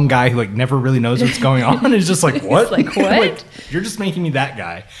always the one guy who like never really knows what's going on. And it's just like, what? like, what? You're just making me that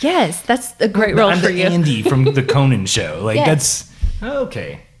guy. Yes, that's a great role I'm for the you. Andy from the Conan show. Like Yes. that's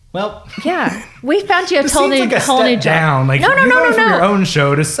okay. Well, Yeah, we found you a this whole seems new, like a whole new step job. down. Like no, you're going from your no. own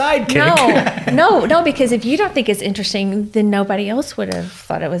show to sidekick. No, because if you don't think it's interesting, then nobody else would have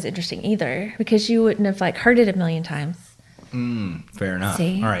thought it was interesting either, because you wouldn't have like heard it a million times. Fair enough.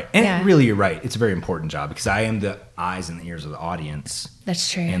 See? All right. And Yeah. really, you're right. It's a very important job because I am the eyes and the ears of the audience That's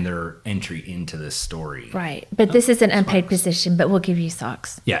true. and their entry into this story. Right, but this is an unpaid position, but we'll give you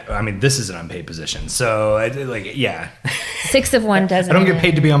socks. Yeah. I mean, this is an unpaid position. So, yeah. 6 of 1 doesn't. I don't get matter.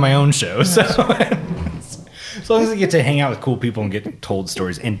 paid to be on my own show. So, as long as I get to hang out with cool people and get told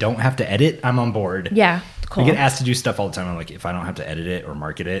stories and don't have to edit, I'm on board. Yeah, cool. I get asked to do stuff all the time. I'm like, if I don't have to edit it or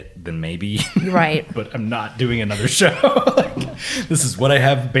market it, then maybe. Right. But I'm not doing another show. Like, this is what I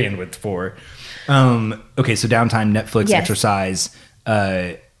have bandwidth for. Okay, so downtime, Netflix, Yes. exercise,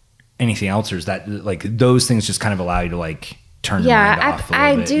 anything else, or is that like those things just kind of allow you to like turn your mind off a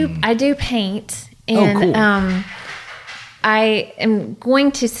little bit? I do paint, and cool. I am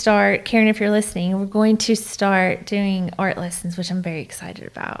going to start. Karen, if you're listening, we're going to start doing art lessons, which I'm very excited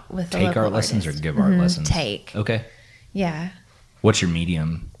about. With a Take local art lessons or artist. give art lessons? Take. Okay. Yeah. What's your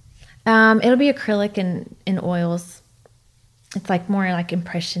medium? It'll be acrylic and oils. It's like more like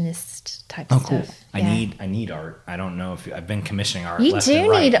impressionist type Oh, stuff. cool. Yeah. I need art. I don't know if I've been commissioning art. You left do and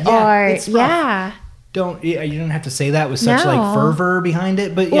right. need Yeah, art. it's rough. Yeah. You don't have to say that with such like No. fervor behind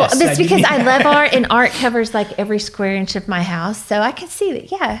it, but Well, yes, it's do because need- I love art, and art covers like every square inch of my house, so I can see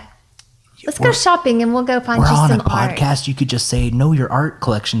that. Yeah, let's go We're- shopping, and we'll go find We're you on some a podcast. You could just say, "No, your art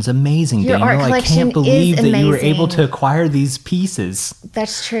collection's amazing, Your Daniel. art I collection can't believe is that you were able amazing." to acquire these pieces." art.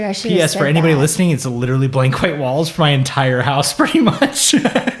 That's true. I should. P.S. For anybody listening, it's literally blank white walls for my entire house, pretty much.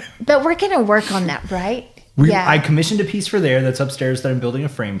 but we're gonna work on that, right? I commissioned a piece for there that's upstairs that I'm building a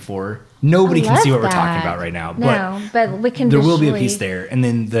frame for. Nobody I can see love what we're talking that. about right now, No, but we can. there will be a visually- piece there, and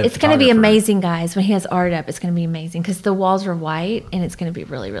then the It's going to be photographer- amazing, guys. When he has art up, it's going to be amazing because the walls are white, and it's going to be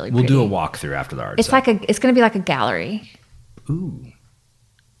really, really. We'll pretty. do a walkthrough after the art. It's stuff. it's going to be like a gallery. Ooh,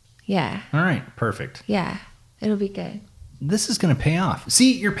 Yeah, all right, perfect. yeah, it'll be good. This is going to pay off.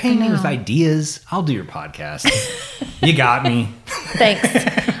 See, you're paying me with ideas. I'll do your podcast. You got me. Thanks.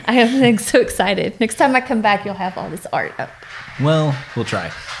 I am so excited. Next time I come back, you'll have all this art up. Well, we'll try.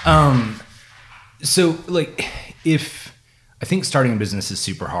 So like if I think starting a business is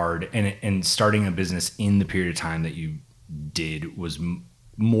super hard and starting a business in the period of time that you did was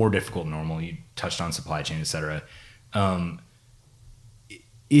more difficult than normal. You touched on supply chain, et cetera.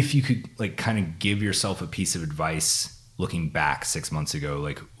 If you could like kind of give yourself a piece of advice looking back 6 months ago,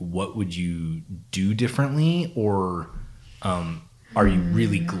 like what would you do differently, or are you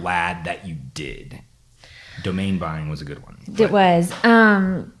really glad that you did? Domain buying was a good one. It was.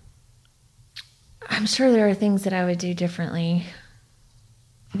 I'm sure there are things that I would do differently.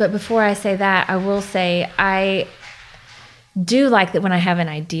 But before I say that, I will say I do like that when I have an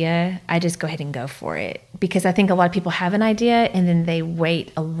idea, I just go ahead and go for it. Because I think a lot of people have an idea and then they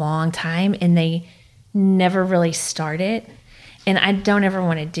wait a long time and they never really start it. And I don't ever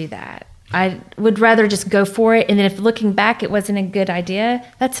want to do that. I would rather just go for it. And then if looking back, it wasn't a good idea,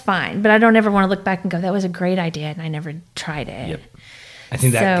 that's fine. But I don't ever want to look back and go, that was a great idea and I never tried it. Yep. I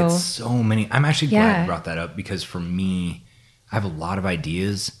think that So- gets so many. I'm actually glad Yeah. you brought that up because for me, I have a lot of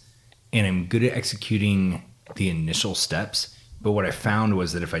ideas and I'm good at executing the initial steps. But what I found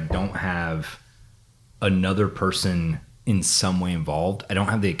was that if I don't have another person in some way involved, I don't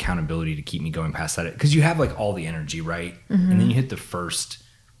have the accountability to keep me going past that. Because you have like all the energy, right? And then you hit the first,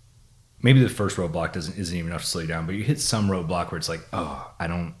 maybe the first roadblock isn't even enough to slow you down, but you hit some roadblock where it's like, oh,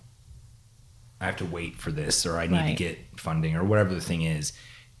 I have to wait for this, or I need to Right. get funding, or whatever the thing is.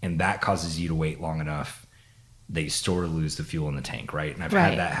 And that causes you to wait long enough that you sort of lose the fuel in the tank, right? And I've Right.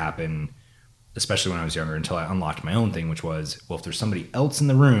 had that happen, especially when I was younger, until I unlocked my own thing, which was, well, if there's somebody else in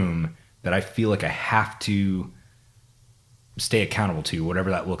the room that I feel like I have to stay accountable to, whatever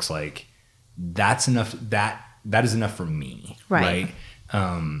that looks like, that's enough. That is enough for me, Right.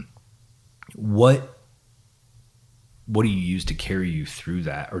 what do you use to carry you through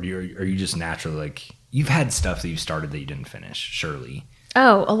that? Or are you just naturally like, you've had stuff that you started that you didn't finish, surely?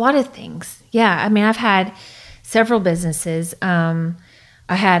 Oh, a lot of things. Yeah. I mean, I've had several businesses.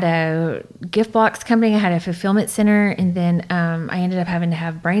 I had a gift box company. I had a fulfillment center. And then I ended up having to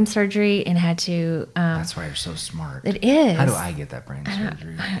have brain surgery and had to. That's why you're so smart. It is. How do I get that brain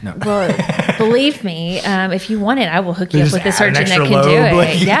surgery? No. Well, believe me, if you want it, I will hook you up Just with a add an surgeon that extra can do lobe, it.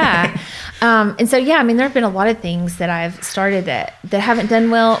 like- Yeah. And so, yeah, I mean, there have been a lot of things that I've started that haven't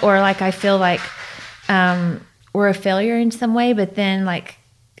done well, or like I feel like were a failure in some way. But then, like,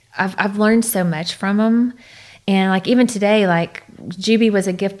 I've learned so much from them. And like even today, like Juby was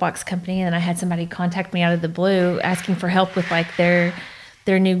a gift box company, and I had somebody contact me out of the blue asking for help with like their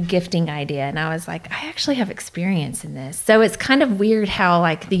new gifting idea. And I was like, I actually have experience in this. So it's kind of weird how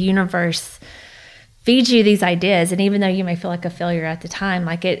like the universe feeds you these ideas. And even though you may feel like a failure at the time,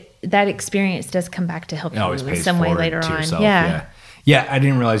 like that experience does come back to help It you always in pays some way forward later to on. yourself. Yeah. Yeah, I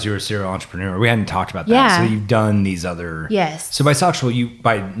didn't realize you were a serial entrepreneur. We hadn't talked about that. Yeah. So you've done these other. Yes. So by Soxhole,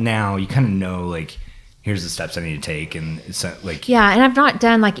 by now you kind of know like, here's the steps I need to take, and it's like. Yeah, and I've not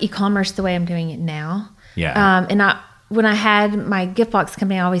done like e-commerce the way I'm doing it now. Yeah. And when I had my gift box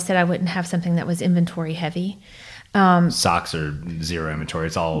company, I always said I wouldn't have something that was inventory heavy. Socks are zero inventory.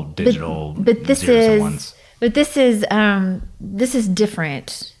 It's all digital. But this zeros and ones. this is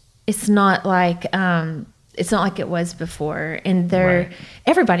different. It's not like it was before. And Right.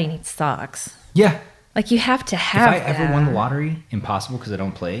 everybody needs socks. Yeah. Like you have to have. If I ever won the lottery, impossible because I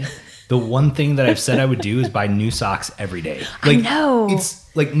don't play. The one thing that I've said I would do is buy new socks every day. Like, I know. It's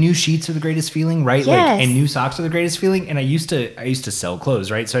like new sheets are the greatest feeling, right? Like, Yes. and new socks are the greatest feeling. And I used to sell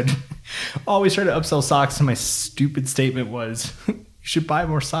clothes, right? So I always try to upsell socks. And my stupid statement was, you should buy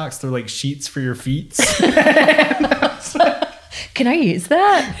more socks. They're like sheets for your feet. Can I use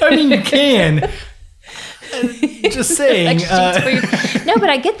that? I mean, you can. Just saying. No, but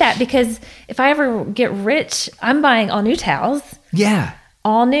I get that because if I ever get rich, I'm buying all new towels, Yeah.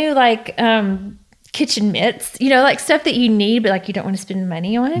 all new like kitchen mitts, like stuff that you need, but like you don't want to spend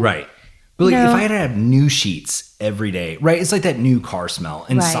money on. Right. But like No. if I had to have new sheets every day, right? It's like that new car smell.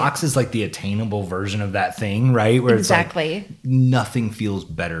 And Right. socks is like the attainable version of that thing, right? Where Exactly. it's like nothing feels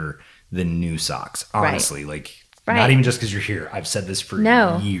better than new socks. Honestly. Like Right. not even just because you're here. I've said this for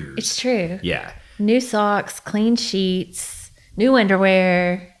No, years. it's true. Yeah. New socks, clean sheets, new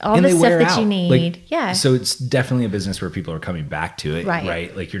underwear, all And the they stuff wear that out. you need. Like, yeah. So it's definitely a business where people are coming back to it. Right.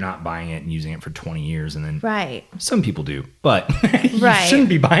 Right. Like you're not buying it and using it for 20 years and then Right. some people do, but you Right. shouldn't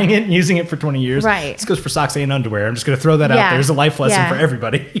be buying it and using it for 20 years. Right. This goes for socks and underwear. I'm just going to throw that out Yeah. there. There's a life lesson Yeah. for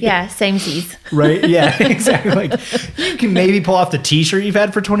everybody. Yeah. Samesies. Right? Yeah, exactly. Like you can maybe pull off the t-shirt you've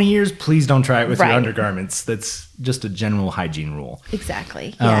had for 20 years. Please don't try it with your Right. undergarments. That's just a general hygiene rule.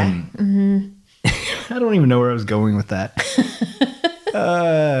 Exactly. Yeah. I don't even know where I was going with that.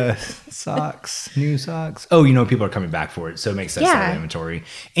 Socks, new socks. Oh, people are coming back for it. So it makes sense to have Yeah. inventory.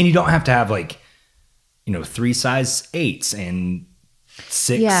 And you don't have to have 3 size 8s and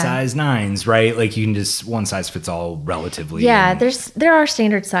 6 Yeah. size 9s, right? Like you can just one size fits all relatively. Yeah, and- there are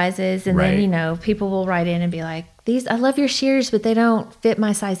standard sizes, and Right. then people will write in and be like, I love your shears, but they don't fit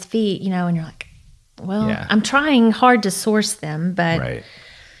my size feet, and you're like, well, Yeah. I'm trying hard to source them, but right.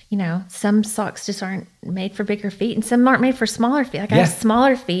 some socks just aren't made for bigger feet, and some aren't made for smaller feet. Like I Yeah. have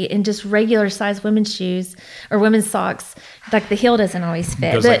smaller feet, and just regular size women's shoes or women's socks, like the heel doesn't always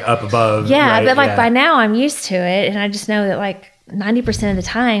fit. Goes But- like up above. yeah, right? but like Yeah. by now I'm used to it, and I just know that like 90% of the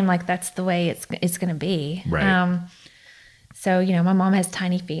time, like that's the way it's going to be. Right. So my mom has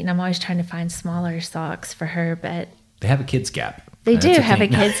tiny feet, and I'm always trying to find smaller socks for her, but They have a kids gap. they That's do a have a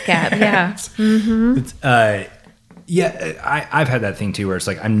thing. kids gap. Yeah. It's, I've had that thing too, where it's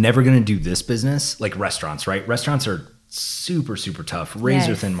like, I'm never going to do this business, like restaurants, right? Restaurants are super, super tough,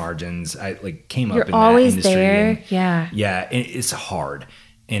 razor Yes. thin margins. I came You're up in always that industry. there. And, Yeah. yeah. And it's hard.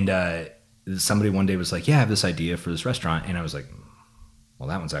 And somebody one day was like, yeah, I have this idea for this restaurant. And I was like, well,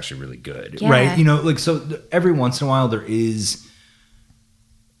 that one's actually really good. Yeah. Right. So every once in a while there is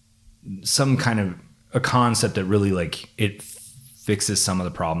some kind of a concept that really it fixes some of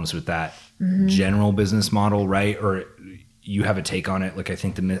the problems with that general business model, right? Or you have a take on it. Like I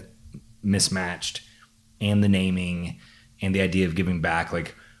think the mismatched and the naming and the idea of giving back,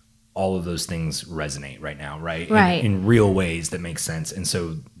 like all of those things resonate right now, right? Right. In real ways that make sense. And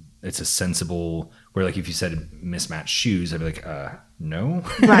so it's a sensible, where like if you said mismatched shoes, I'd be like, no.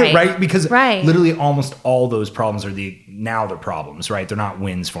 Right. Right? Because Right. literally almost all those problems are they're problems, right? They're not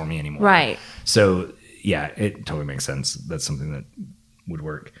wins for me anymore. Right. So yeah, it totally makes sense. That's something that would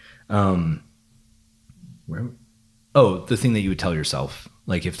work. The thing that you would tell yourself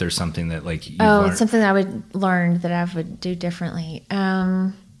Like if there's something that like you've Oh, learned. something that I would learn that I would do differently.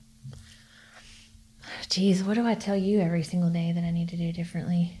 Geez, what do I tell you every single day that I need to do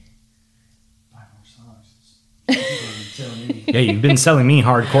differently? Buy more socks. People have been telling me. Yeah, you've been selling me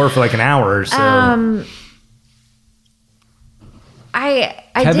hardcore for like an hour or so. I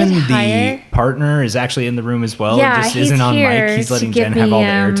Kevin, did the hire. partner, is actually in the room as well. Yeah, It just he's isn't on here mic. He's to letting give Jen have all the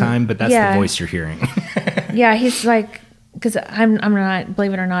me, airtime, but that's yeah. the voice you're hearing. Yeah, he's like, because I'm not,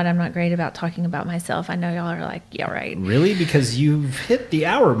 believe it or not, I'm not great about talking about myself. I know y'all are like, yeah, right. Really? Because you've hit the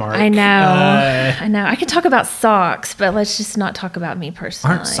hour mark. I know. I know. I can talk about socks, but let's just not talk about me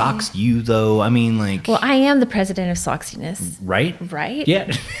personally. Aren't socks you though? I mean, like, Well, I am the president of Soxiness, right? right?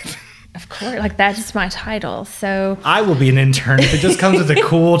 Yeah. Of course. Like, that's just my title. So, I will be an intern if it just comes with a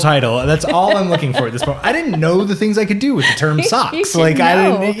cool title. That's all I'm looking for at this point. I didn't know the things I could do with the term socks. should Like I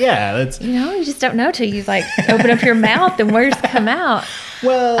know. didn't. Yeah, that's you just don't know till you like open up your mouth and words come out.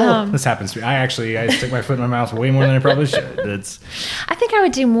 well. This happens to me. I stick my foot in my mouth way more than I probably should. That's I think I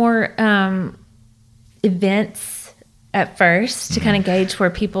would do more events at first to kind of gauge where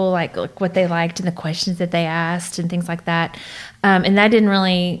people like what they liked and the questions that they asked and things like that. And that didn't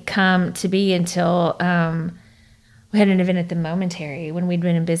really come to be until we had an event at the Momentary when we'd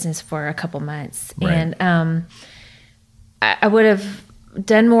been in business for a couple months. Right. And I would have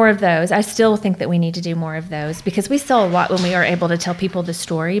done more of those. I still think that we need to do more of those because we sell a lot when we are able to tell people the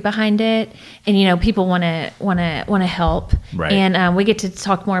story behind it, and people want to help, Right. And we get to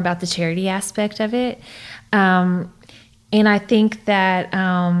talk more about the charity aspect of it. And I think that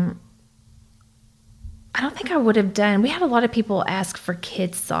I don't think I would have done. We had a lot of people ask for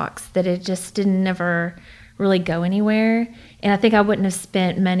kids socks that it just didn't never really go anywhere, and I think I wouldn't have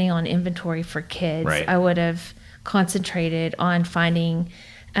spent money on inventory for kids. Right. I would have concentrated on finding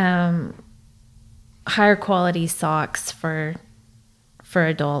higher quality socks for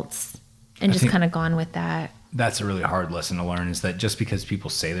adults, and just think- kind of gone with that. that's a really hard lesson to learn. Is that just because people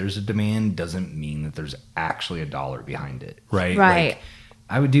say there's a demand doesn't mean that there's actually a dollar behind it, right? Right. Like,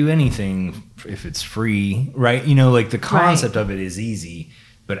 I would do anything if it's free, right? Like the concept of it is easy,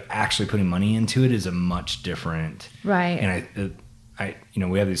 but actually putting money into it is a much different. Right. And I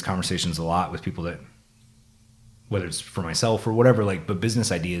we have these conversations a lot with people that, whether it's for myself or whatever, like, but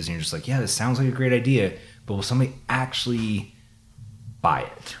business ideas, and you're just like, yeah, this sounds like a great idea, but will somebody actually buy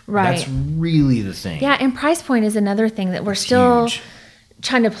it? Right. That's really the thing. Yeah, and price point is another thing that we're still Huge.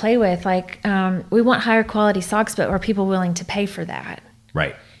 trying to play with. Like, we want higher quality socks, but are people willing to pay for that?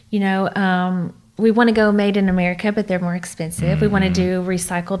 Right. We want to go made in America, but they're more expensive. We want to do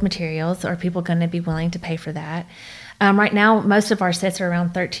recycled materials. Are people going to be willing to pay for that? Right now, most of our sets are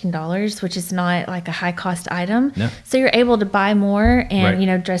around $13, which is not like a high cost item. No. So you're able to buy more and,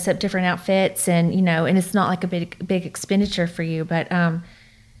 Right. dress up different outfits and, and it's not like a big expenditure for you. But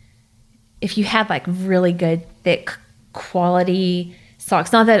if you have like really good, thick quality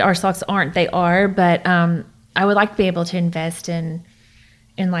socks, not that our socks aren't, they are, but I would like to be able to invest in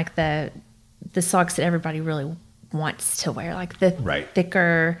like the socks that everybody really wants to wear, like the Right.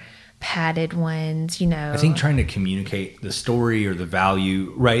 thicker padded ones, I think trying to communicate the story or the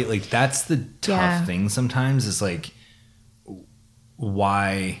value, right? Like that's the tough Yeah. thing sometimes is like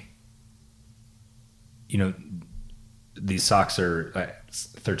why, these socks are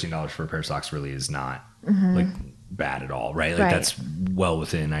 $13 for a pair of socks really is not like bad at all, right? Like Right. that's well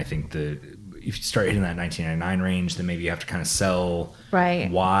within, I think if you start hitting that $19.99 range, then maybe you have to kind of sell Right.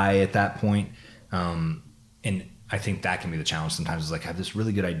 why at that point. And I think that can be the challenge sometimes is like I have this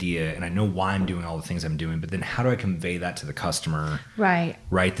really good idea and I know why I'm doing all the things I'm doing, but then how do I convey that to the customer? right.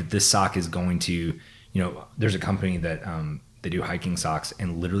 Right. That this sock is going to, there's a company that they do hiking socks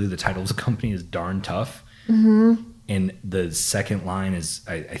and literally the title of the company is Darn Tough. Mm-hmm. And the second line is,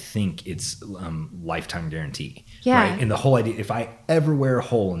 I think it's lifetime guarantee. Yeah. Right? And the whole idea, if I ever wear a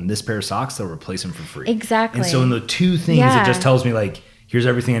hole in this pair of socks, they'll replace them for free. Exactly. And so in the two things, Yeah. it just tells me like, here's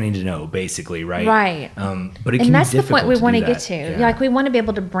everything I need to know, basically, right? Right. But it can And that's be the point we difficult want to do get that. to. Yeah. Like we want to be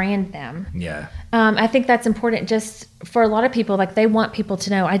able to brand them. Yeah. I think that's important just for a lot of people. Like they want people to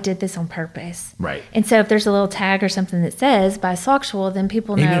know I did this on purpose. Right. And so if there's a little tag or something that says by Soxual, then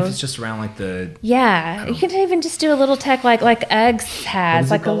people Even know. if it's just around like the Yeah, you can even just do a little tag like Uggs has,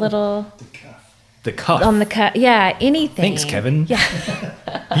 is it like a called? little cuff. on the cut. Yeah, anything. Thanks, Kevin. Yeah,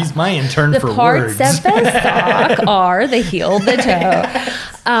 He's my intern the for parts words. of the sock are the heel, the toe.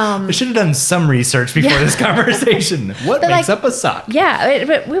 I should have done some research before this conversation. What But makes like- up a sock? Yeah,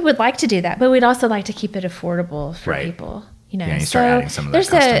 but we would like to do that, but we'd also like to keep it affordable for Right. people. Yeah, Yeah, you start adding some of that there's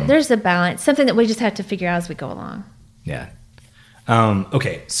custom. there's a balance, something that we just have to figure out as we go along. Yeah.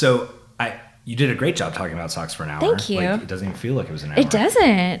 Okay. So You did a great job talking about socks for an hour. Thank you. Like, it doesn't even feel like it was an hour. It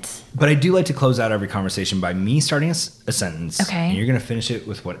doesn't. But I do like to close out every conversation by me starting a sentence. Okay. And you're going to finish it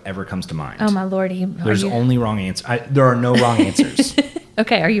with whatever comes to mind. Oh, my lordy. There's only wrong answer. There are no wrong answers.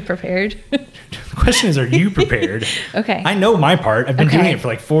 Okay, are you prepared? The question is, are you prepared? Okay. I know my part. I've been Okay. doing it for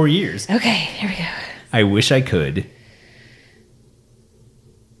like 4 years. Okay, here we go. I wish I could.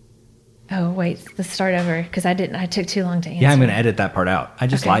 Oh, wait, let's start over because I took too long to answer. Yeah, I'm going to edit that part out. I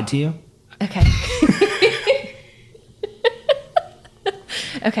just Okay. lied to you. Okay.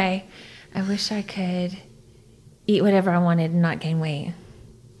 Okay. I wish I could eat whatever I wanted and not gain weight.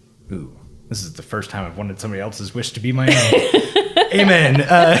 Ooh, this is the first time I've wanted somebody else's wish to be my own. Amen.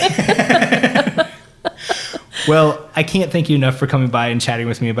 Well, I can't thank you enough for coming by and chatting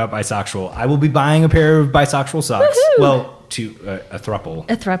with me about Bisexual. I will be buying a pair of Bisexual socks. Woohoo! Well, a thruple.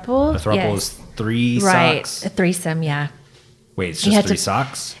 A thruple? A thruple Yes. is 3 Right. socks. A threesome, yeah. Wait, it's You just have 3 to-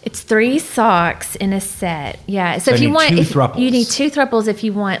 socks? It's 3 socks in a set. Yeah. So I if you need want, 2 if thruples. you need 2 thruples if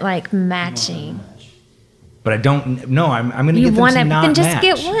you want like matching. But I don't. No, I'm going to You get them want to to- not then just match.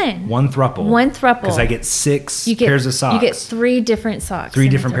 get one. One thruple. One thruple. Because I get 6 You get pairs of socks. You get 3 different socks. 3 in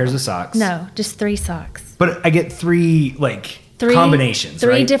a different pairs thruple. of socks. No, just 3 socks. But I get 3 combinations. 3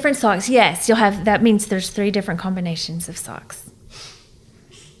 right? different socks. Yes, you'll have. That means there's 3 different combinations of socks.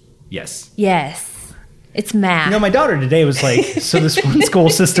 Yes. Yes, it's math. You know, my daughter today was like, so this one school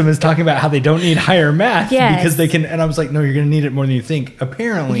system is talking about how they don't need higher math Yes. because they can. And I was like, no, you're going to need it more than you think.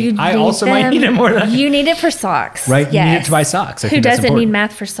 Apparently, You I need also might them- need it more than You need it for socks, Right? You Yes. need it to buy socks. I Who think that's doesn't need important.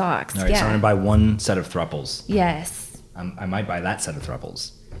 math for socks? All right, so I'm Yeah. going to buy 1 set of thruples. Yes. I might buy that set of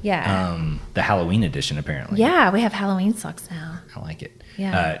thruples. Yeah. The Halloween edition, apparently. Yeah, we have Halloween socks now. I like it.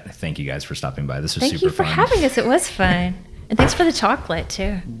 Yeah. Thank you guys for stopping by. This was Thank super you for fun. having us. It was fun. And thanks for the chocolate,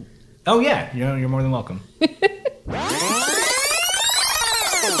 too. Oh, yeah. You're more than welcome.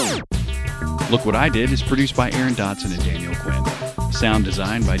 Look What I Did is produced by Aaron Dotson and Daniel Quinn. Sound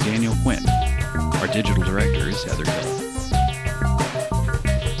designed by Daniel Quinn. Our digital director is Heather Hill.